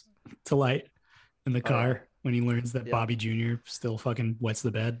comes to light in the car when he learns that Yeah. Bobby Jr. still fucking wets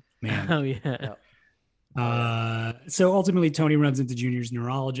the bed. Man. Oh yeah. So ultimately, Tony runs into Junior's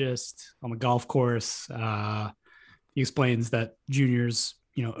neurologist on the golf course. He explains that Junior's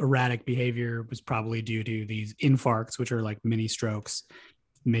erratic behavior was probably due to these infarcts, which are like mini strokes,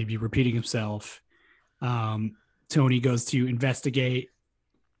 maybe repeating himself. Tony goes to investigate.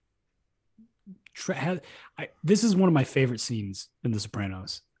 this is one of my favorite scenes in The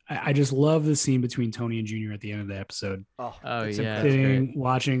Sopranos. I just love the scene between Tony and Junior at the end of the episode. Oh, Oh it's yeah, incredible. it's Sitting, great.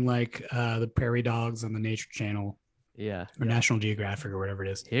 watching like the prairie dogs on the Nature Channel Yeah. or National Geographic or whatever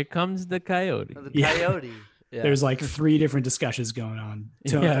it is. Here comes the coyote. The Yeah. coyote. Yeah. There's like 3 different discussions going on.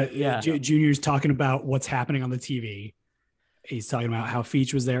 Yeah. Junior's talking about what's happening on the TV. He's talking about how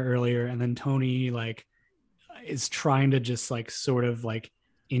Feach was there earlier, and then Tony like is trying to just like sort of like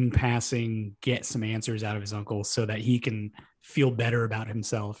in passing get some answers out of his uncle so that he can feel better about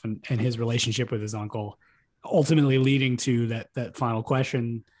himself and his relationship with his uncle, ultimately leading to that final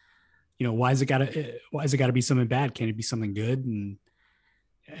question. You know, why is it gotta be something bad? Can it be something good?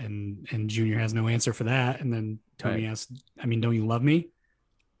 And Junior has no answer for that. And then Tony asks, I mean, don't you love me?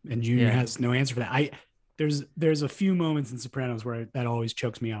 And Junior Yeah. has no answer for that. There's a few moments in Sopranos where that always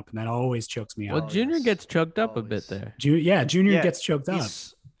chokes me up, and that always chokes me Well, out. Junior yes. gets choked up a Always. bit there. Junior Yeah, gets choked up.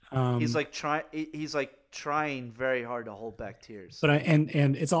 He's like trying very hard to hold back tears. But and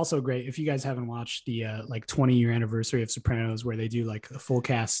it's also great if you guys haven't watched the like 20-year anniversary of Sopranos where they do like a full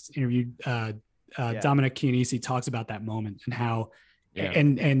cast interview. Dominic Chianese talks about that moment and how Yeah.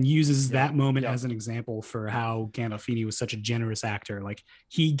 and uses that moment Yeah. as an example for how Gandolfini was such a generous actor. Like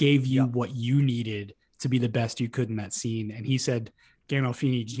he gave you Yeah. what you needed to be the best you could in that scene. And he said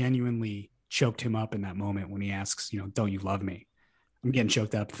Gandolfini genuinely choked him up in that moment when he asks, don't you love me? I'm getting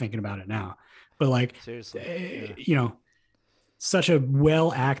choked up thinking about it now. But like, Seriously. such a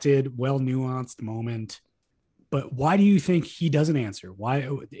well acted, well nuanced moment. But why do you think he doesn't answer? Why?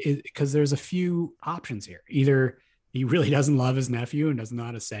 Because there's a few options here. Either he really doesn't love his nephew and doesn't know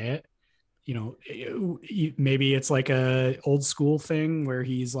how to say it. Maybe it's like a old school thing where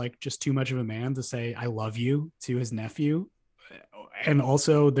he's like just too much of a man to say I love you to his nephew. And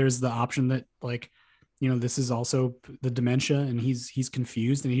also there's the option that like, this is also the dementia and he's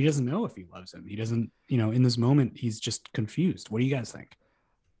confused and he doesn't know if he loves him. He doesn't, in this moment, he's just confused. What do you guys think?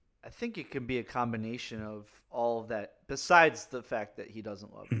 I think it can be a combination of all of that. Besides the fact that he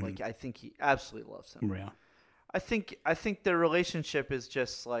doesn't love him, Mhm. like I think he absolutely loves him. Yeah. I think their relationship is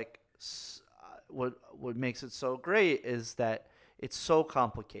just like what makes it so great is that it's so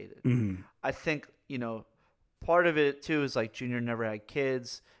complicated. Mhm. I think part of it too is like Junior never had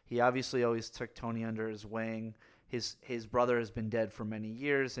kids. He obviously always took Tony under his wing. His brother has been dead for many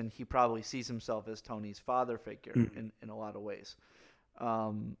years, and he probably sees himself as Tony's father figure in a lot of ways.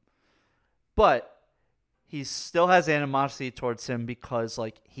 But he still has animosity towards him because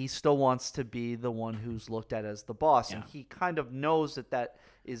like he still wants to be the one who's looked at as the boss, and he kind of knows that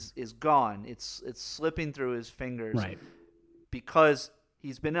is gone. It's slipping through his fingers, Right. because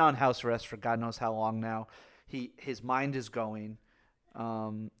he's been on house arrest for God knows how long now. His mind is going.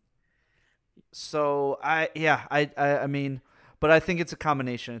 So I mean, but I think it's a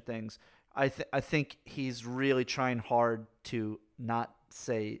combination of things. I think he's really trying hard to not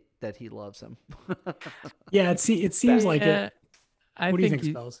say that he loves him. Yeah. It seems like it. I What do you think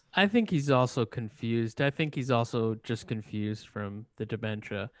think, Spells? I think he's also confused. I think he's also just confused from the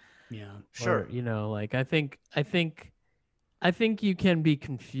dementia. Yeah. Sure. Or, like I think you can be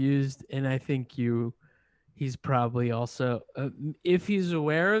confused, and I think he's probably also if he's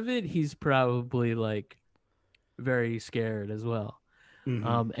aware of it, he's probably like very scared as well.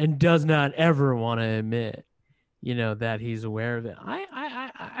 Mhm. And does not ever want to admit, that he's aware of it.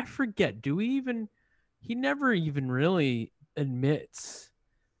 I forget. He never even really admits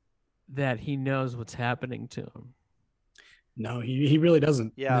that he knows what's happening to him. No, he really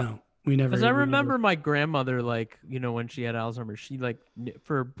doesn't. Yeah. No, we never. Because I we never- remember my grandmother, like, when she had Alzheimer's, she like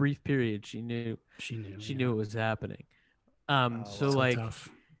for a brief period, she knew she knew. it was happening. So wow. So like, tough.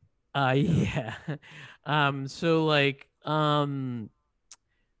 yeah. So like,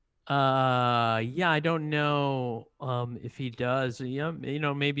 yeah, I don't know if he does. Yeah,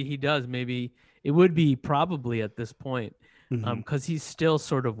 maybe he does. Maybe it would be probably at this point, Mhm. because he's still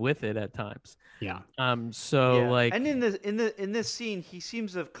sort of with it at times. Yeah. So Yeah. like, and in this scene, he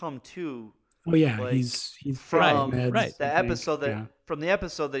seems to have come to Oh yeah. like, he's from meds, right. the I think. episode that Yeah. from the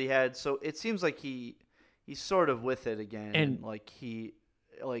episode that he had. So it seems like he's sort of with it again, And- and like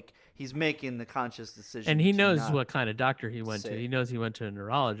he's making the conscious decision, and he to knows not what kind of doctor he went to. say- He knows he went to a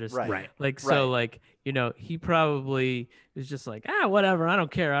neurologist. Right. Right. Like, so Right. like, he probably is just like, whatever. I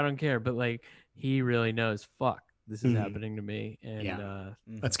don't care. But like, he really knows, fuck, this is Mhm. happening to me. And, Yeah.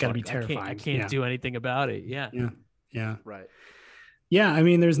 That's got to be fuck, I can't- terrifying. I can't yeah. do anything about it. Yeah. Yeah. Right. Yeah, I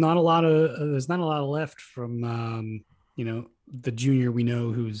mean, there's not a lot of left from the Junior we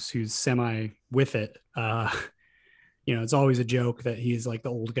know who's semi with it. It's always a joke that he's like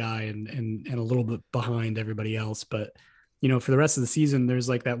the old guy and a little bit behind everybody else. But for the rest of the season, there's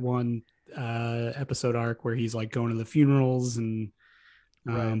like that one episode arc where he's like going to the funerals and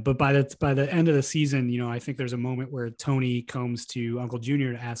Right. but by the end of the season, I think there's a moment where Tony comes to Uncle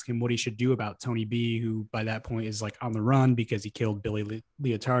Junior to ask him what he should do about Tony B, who by that point is like on the run because he killed Billy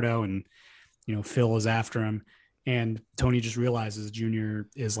Leotardo, and Phil is after him. And Tony just realizes Junior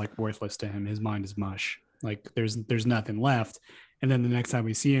is like worthless to him. His mind is mush. Like there's nothing left. And then the next time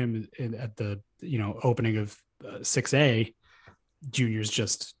we see him at the opening of 6A, Junior's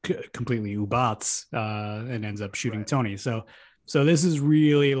just completely ubats and ends up shooting Tony. So this is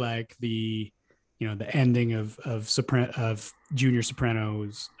really like the ending of Junior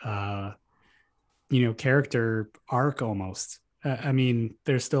Soprano's character arc almost. I mean,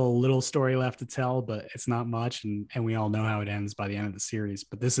 there's still a little story left to tell, but it's not much, and we all know how it ends by the end of the series.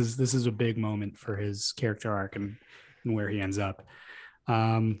 But this is a big moment for his character arc and where he ends up.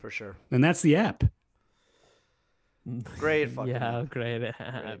 For sure. And that's the app. Great fucking Yeah, app. great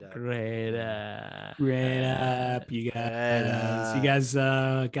app. Great Great app, you guys. You guys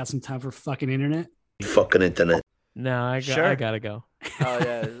got some time for fucking internet? Fucking internet. No, I Sure. gotta go. Oh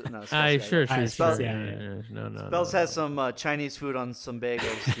yeah, no. Sure. Spells- No. Spells has some Chinese food on some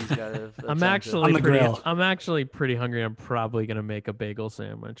bagels. He's got to. I'm actually On the grill. I'm actually pretty hungry. I'm probably gonna make a bagel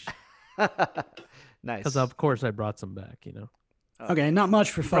sandwich nice. because of course I brought some back. Okay, not much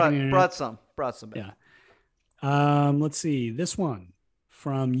for fucking internet. brought some back. Yeah. Let's see this one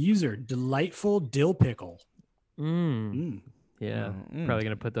from user Delightful Dill Pickle. Yeah, probably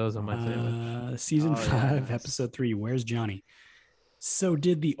gonna put those on my sandwich. Season 5, nice. episode 3. Where's Johnny? So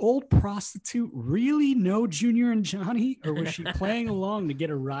did the old prostitute really know Junior and Johnny, or was she playing along to get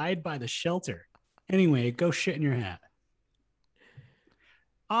a ride by the shelter? Anyway, go shit in your hat.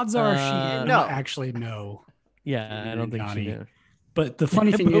 Odds are she did no. not actually know. Yeah, I don't think she Johnny. did. But the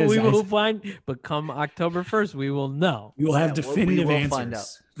funny thing But is, we will find. But come October 1st, we will know. we will have Yeah, we definitive will answers. find out.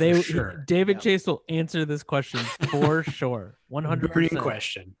 For sure. David Chase will answer this question for sure, 100%. Burning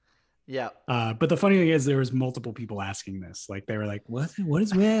question. Yeah. But the funny thing is, there was multiple people asking this. Like they were like, "What? What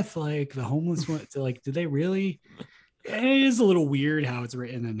is with like the homeless one? Like, did they really?" And it is a little weird how it's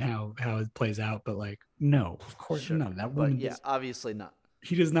written and how it plays out. But like, no, of course, Sure. no. That But woman, yeah, obviously not.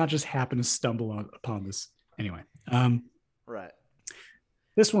 he does not just happen to stumble upon this. Anyway, Right.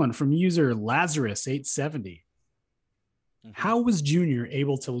 this one from user Lazarus870. How was Junior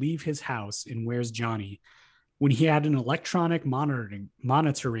able to leave his house in Where's Johnny when he had an electronic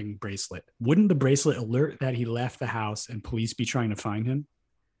monitoring bracelet? Wouldn't the bracelet alert that he left the house and police be trying to find him?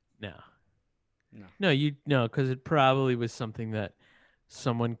 No, because it probably was something that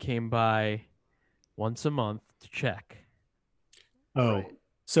someone came by once a month to check. Oh, Right.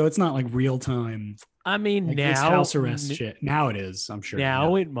 so it's not like real time. I mean, Like now this house arrest shit. Now it is, I'm sure.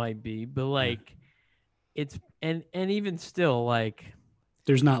 Now yeah. it might be, but like, it's and even still, like,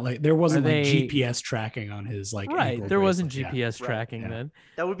 There's not like there wasn't like they- GPS tracking on his like right? ankle There wasn't bracelet. Yeah. GPS Right, tracking yeah. then.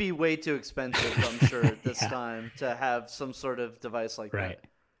 That would be way too expensive, I'm sure, at this Yeah. time to have some sort of device like Right. that.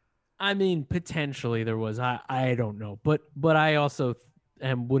 I mean, potentially there was. I don't know, but I also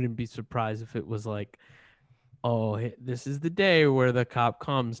wouldn't be surprised if it was like, oh, this is the day where the cop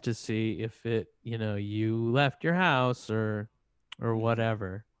comes to see if you left your house or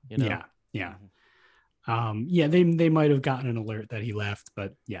whatever. Yeah. Yeah, they might have gotten an alert that he left,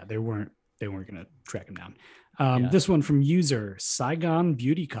 but yeah, they weren't gonna track him down. Yeah. This one from user Saigon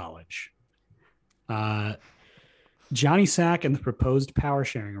Beauty College. Johnny Sack and the proposed power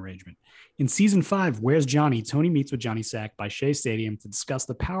sharing arrangement. In season 5, Where's Johnny? Tony meets with Johnny Sack by Shea Stadium to discuss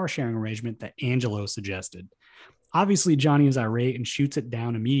the power sharing arrangement that Angelo suggested. Obviously, Johnny is irate and shoots it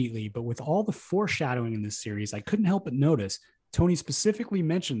down immediately, but with all the foreshadowing in this series, I couldn't help but notice Tony specifically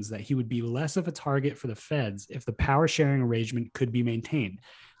mentions that he would be less of a target for the feds if the power sharing arrangement could be maintained.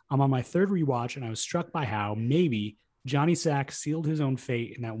 I'm on my third rewatch, and I was struck by how maybe Johnny Sack sealed his own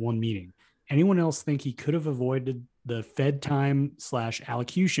fate in that one meeting. Anyone else think he could have avoided the Fed time /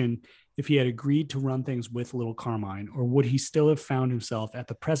 allocution if he had agreed to run things with Little Carmine, or would he still have found himself at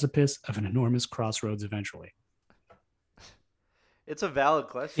the precipice of an enormous crossroads eventually? It's a valid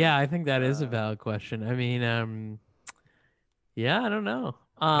question. Yeah, I think that is a valid question. I mean, yeah, I don't know.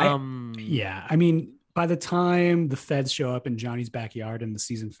 Yeah, I mean, by the time the feds show up in Johnny's backyard in the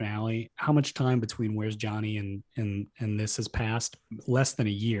season finale, how much time between Where's Johnny and this has passed? Less than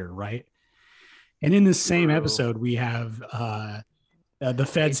a year, right? And in this same True. episode, we have the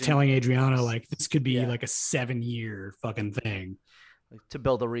feds Agent- telling Adriana like this could be Yeah. like a 7-year fucking thing. To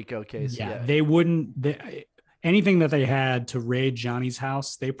build a RICO case. Yeah, Yeah. they wouldn't. Anything that they had to raid Johnny's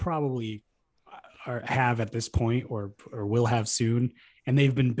house, they probably have at this point, or will have soon, and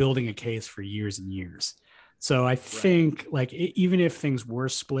they've been building a case for years and years. So I think, like, even if things were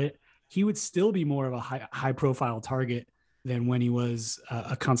split, he would still be more of a high profile target than when he was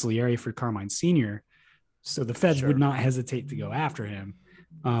a consigliere for Carmine Sr. So the feds would not hesitate to go after him.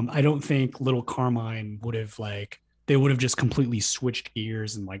 I don't think little Carmine would have they would have just completely switched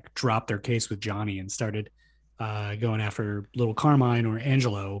gears and dropped their case with Johnny and started going after little Carmine or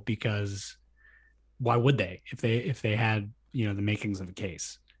Angelo, because why would they if they had the makings of a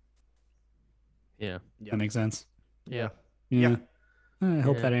case? Yeah. That makes sense. Yeah. I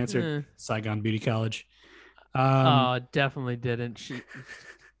hope Yeah. that answered Saigon Beauty College. Definitely didn't.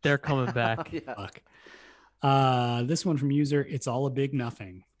 They're coming back. Fuck. This one from user, it's all a big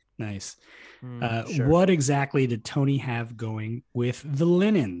nothing. Nice. Sure. What exactly did Tony have going with the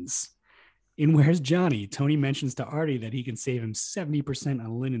linens? In Where's Johnny, Tony mentions to Artie that he can save him 70%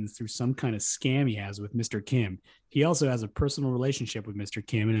 on linens through some kind of scam he has with Mr. Kim. He also has a personal relationship with Mr.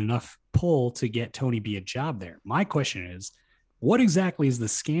 Kim and enough pull to get Tony be a job there. My question is, what exactly is the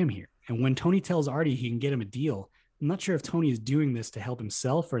scam here? And when Tony tells Artie he can get him a deal, I'm not sure if Tony is doing this to help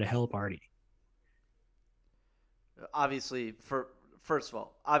himself or to help Artie. Obviously, first of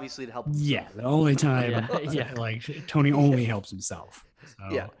all, obviously to help himself. Yeah, the only time Tony only helps himself. So,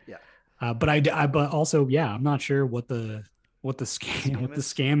 Yeah. but also, I'm not sure what the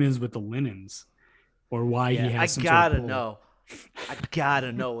scam is with the linens, or why he has. I gotta know. I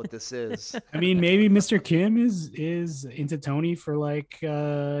gotta know what this is. I mean, maybe Mr. Kim is into Tony for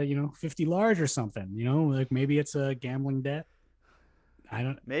 50 large or something. Maybe it's a gambling debt. I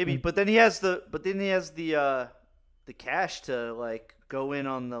don't. Maybe, but then he has the cash to go in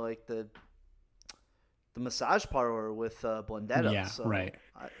on the massage parlor with Blendetto. Yeah, so right.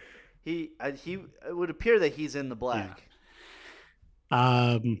 He it would appear that he's in the black.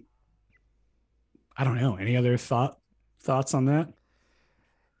 Yeah. I don't know. Any other thoughts on that?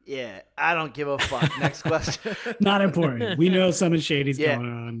 Yeah, I don't give a fuck. Next question. Not important. We know something shady's going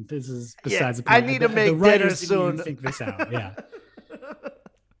on. This is besides the I point. need to make the dinner writers didn't soon. even think this out. Yeah.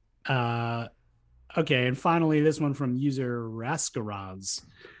 Okay, and finally, this one from user Rascaraz.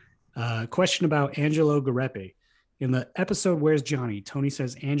 Question about Angelo Gareppe. In the episode Where's Johnny, Tony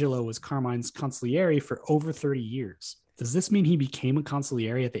says Angelo was Carmine's consigliere for over 30 years. Does this mean he became a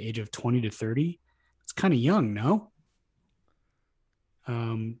consigliere at the age of 20 to 30? It's kind of young, no?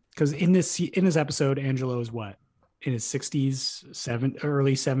 Because in this episode, Angelo is what? In his 60s,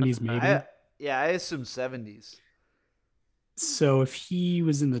 early 70s, maybe? I assume 70s. So if he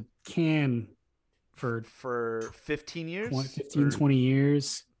was in the can for 15 years? 20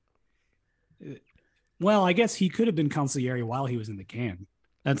 years. Well, I guess he could have been consigliere while he was in the can.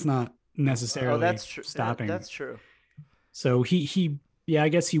 That's not necessarily that's true. stopping. That's true. So I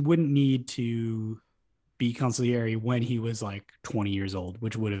guess he wouldn't need to be consigliere when he was 20 years old,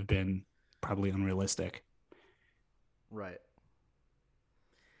 which would have been probably unrealistic. Right.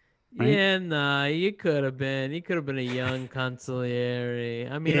 Yeah, nah, you could have been. He could have been a young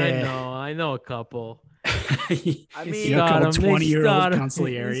consigliere. I mean, I know a couple. I mean, a couple Start 'em- 20-year-old they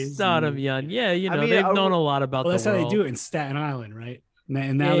consiglieres. start 'em young. Yeah, I mean, they've known a lot about Well, the that's how world. they do it in Staten Island, right?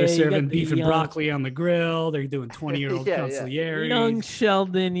 And now Yeah, they're you serving got the beef and young- broccoli on the grill. They're doing 20-year-old Yeah, consiglieres. Young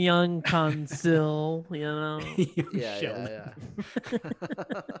Sheldon, young consul, Yeah.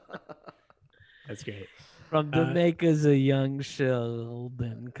 That's great. From the makers of Young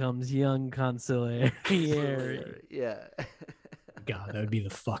Sheldon comes young consigliere. Yeah. God, that would be the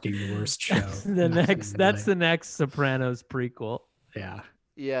fucking worst show. That's the next Sopranos prequel. Yeah.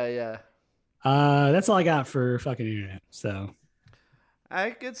 Yeah. That's all I got for fucking internet. So, All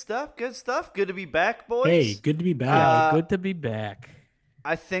right, good stuff. Good to be back, boys. hey, good to be back. Good to be back.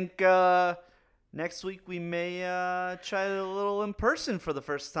 I think next week we may try a little in person for the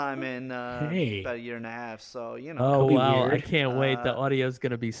first time in about a year and a half. So Oh be wow! weird. I can't wait. The audio's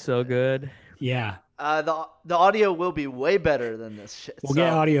gonna be so good. Yeah. the audio will be way better than this shit. We'll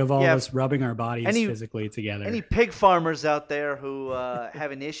get audio of all yeah, of us rubbing our bodies physically together. Any pig farmers out there who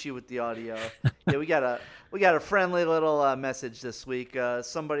have an issue with the audio? Yeah, we got a friendly little message this week.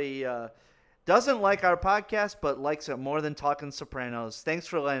 Somebody doesn't like our podcast, but likes it more than Talking Sopranos. Thanks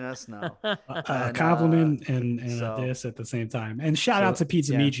for letting us know. A compliment and so- a diss at the same time. And shout out to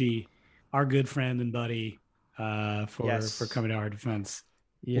Pizza Michi, our good friend and buddy, for coming to our defense.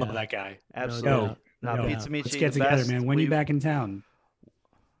 Yeah. Love that guy. Absolutely. No, Pizza Michi, let's get the together, best. man. When you back in town?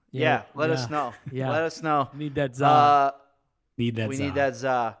 Yeah, let us know. Yeah. Let us know. Need that za. Need that. We za. need that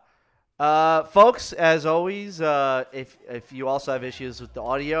za. Folks, as always, if you also have issues with the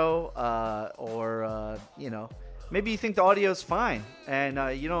audio, or maybe you think the audio is fine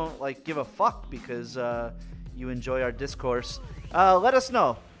and you don't give a fuck because you enjoy our discourse, let us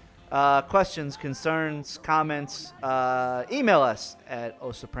know. Questions, concerns, comments, email us at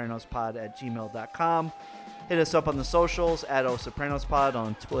osopranospod@gmail.com. Hit us up on the socials at osopranospod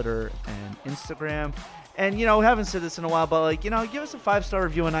on Twitter and Instagram. And, we haven't said this in a while, but, give us a 5-star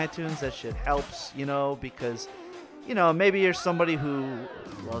review on iTunes. That shit helps, because, maybe you're somebody who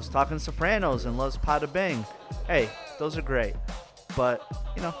loves talking Sopranos and loves Pod of Bing. Hey, those are great. But,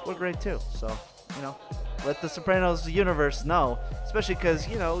 we're great too. So, let the Sopranos universe know, especially because,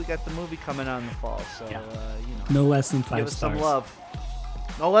 we got the movie coming out in the fall. So, No less than 5 stars. Give us some love.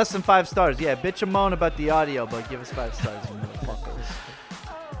 No less than 5 stars. Yeah, bitch and moan about the audio, but give us 5 stars, you motherfuckers.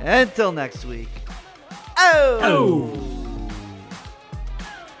 Until next week. Oh!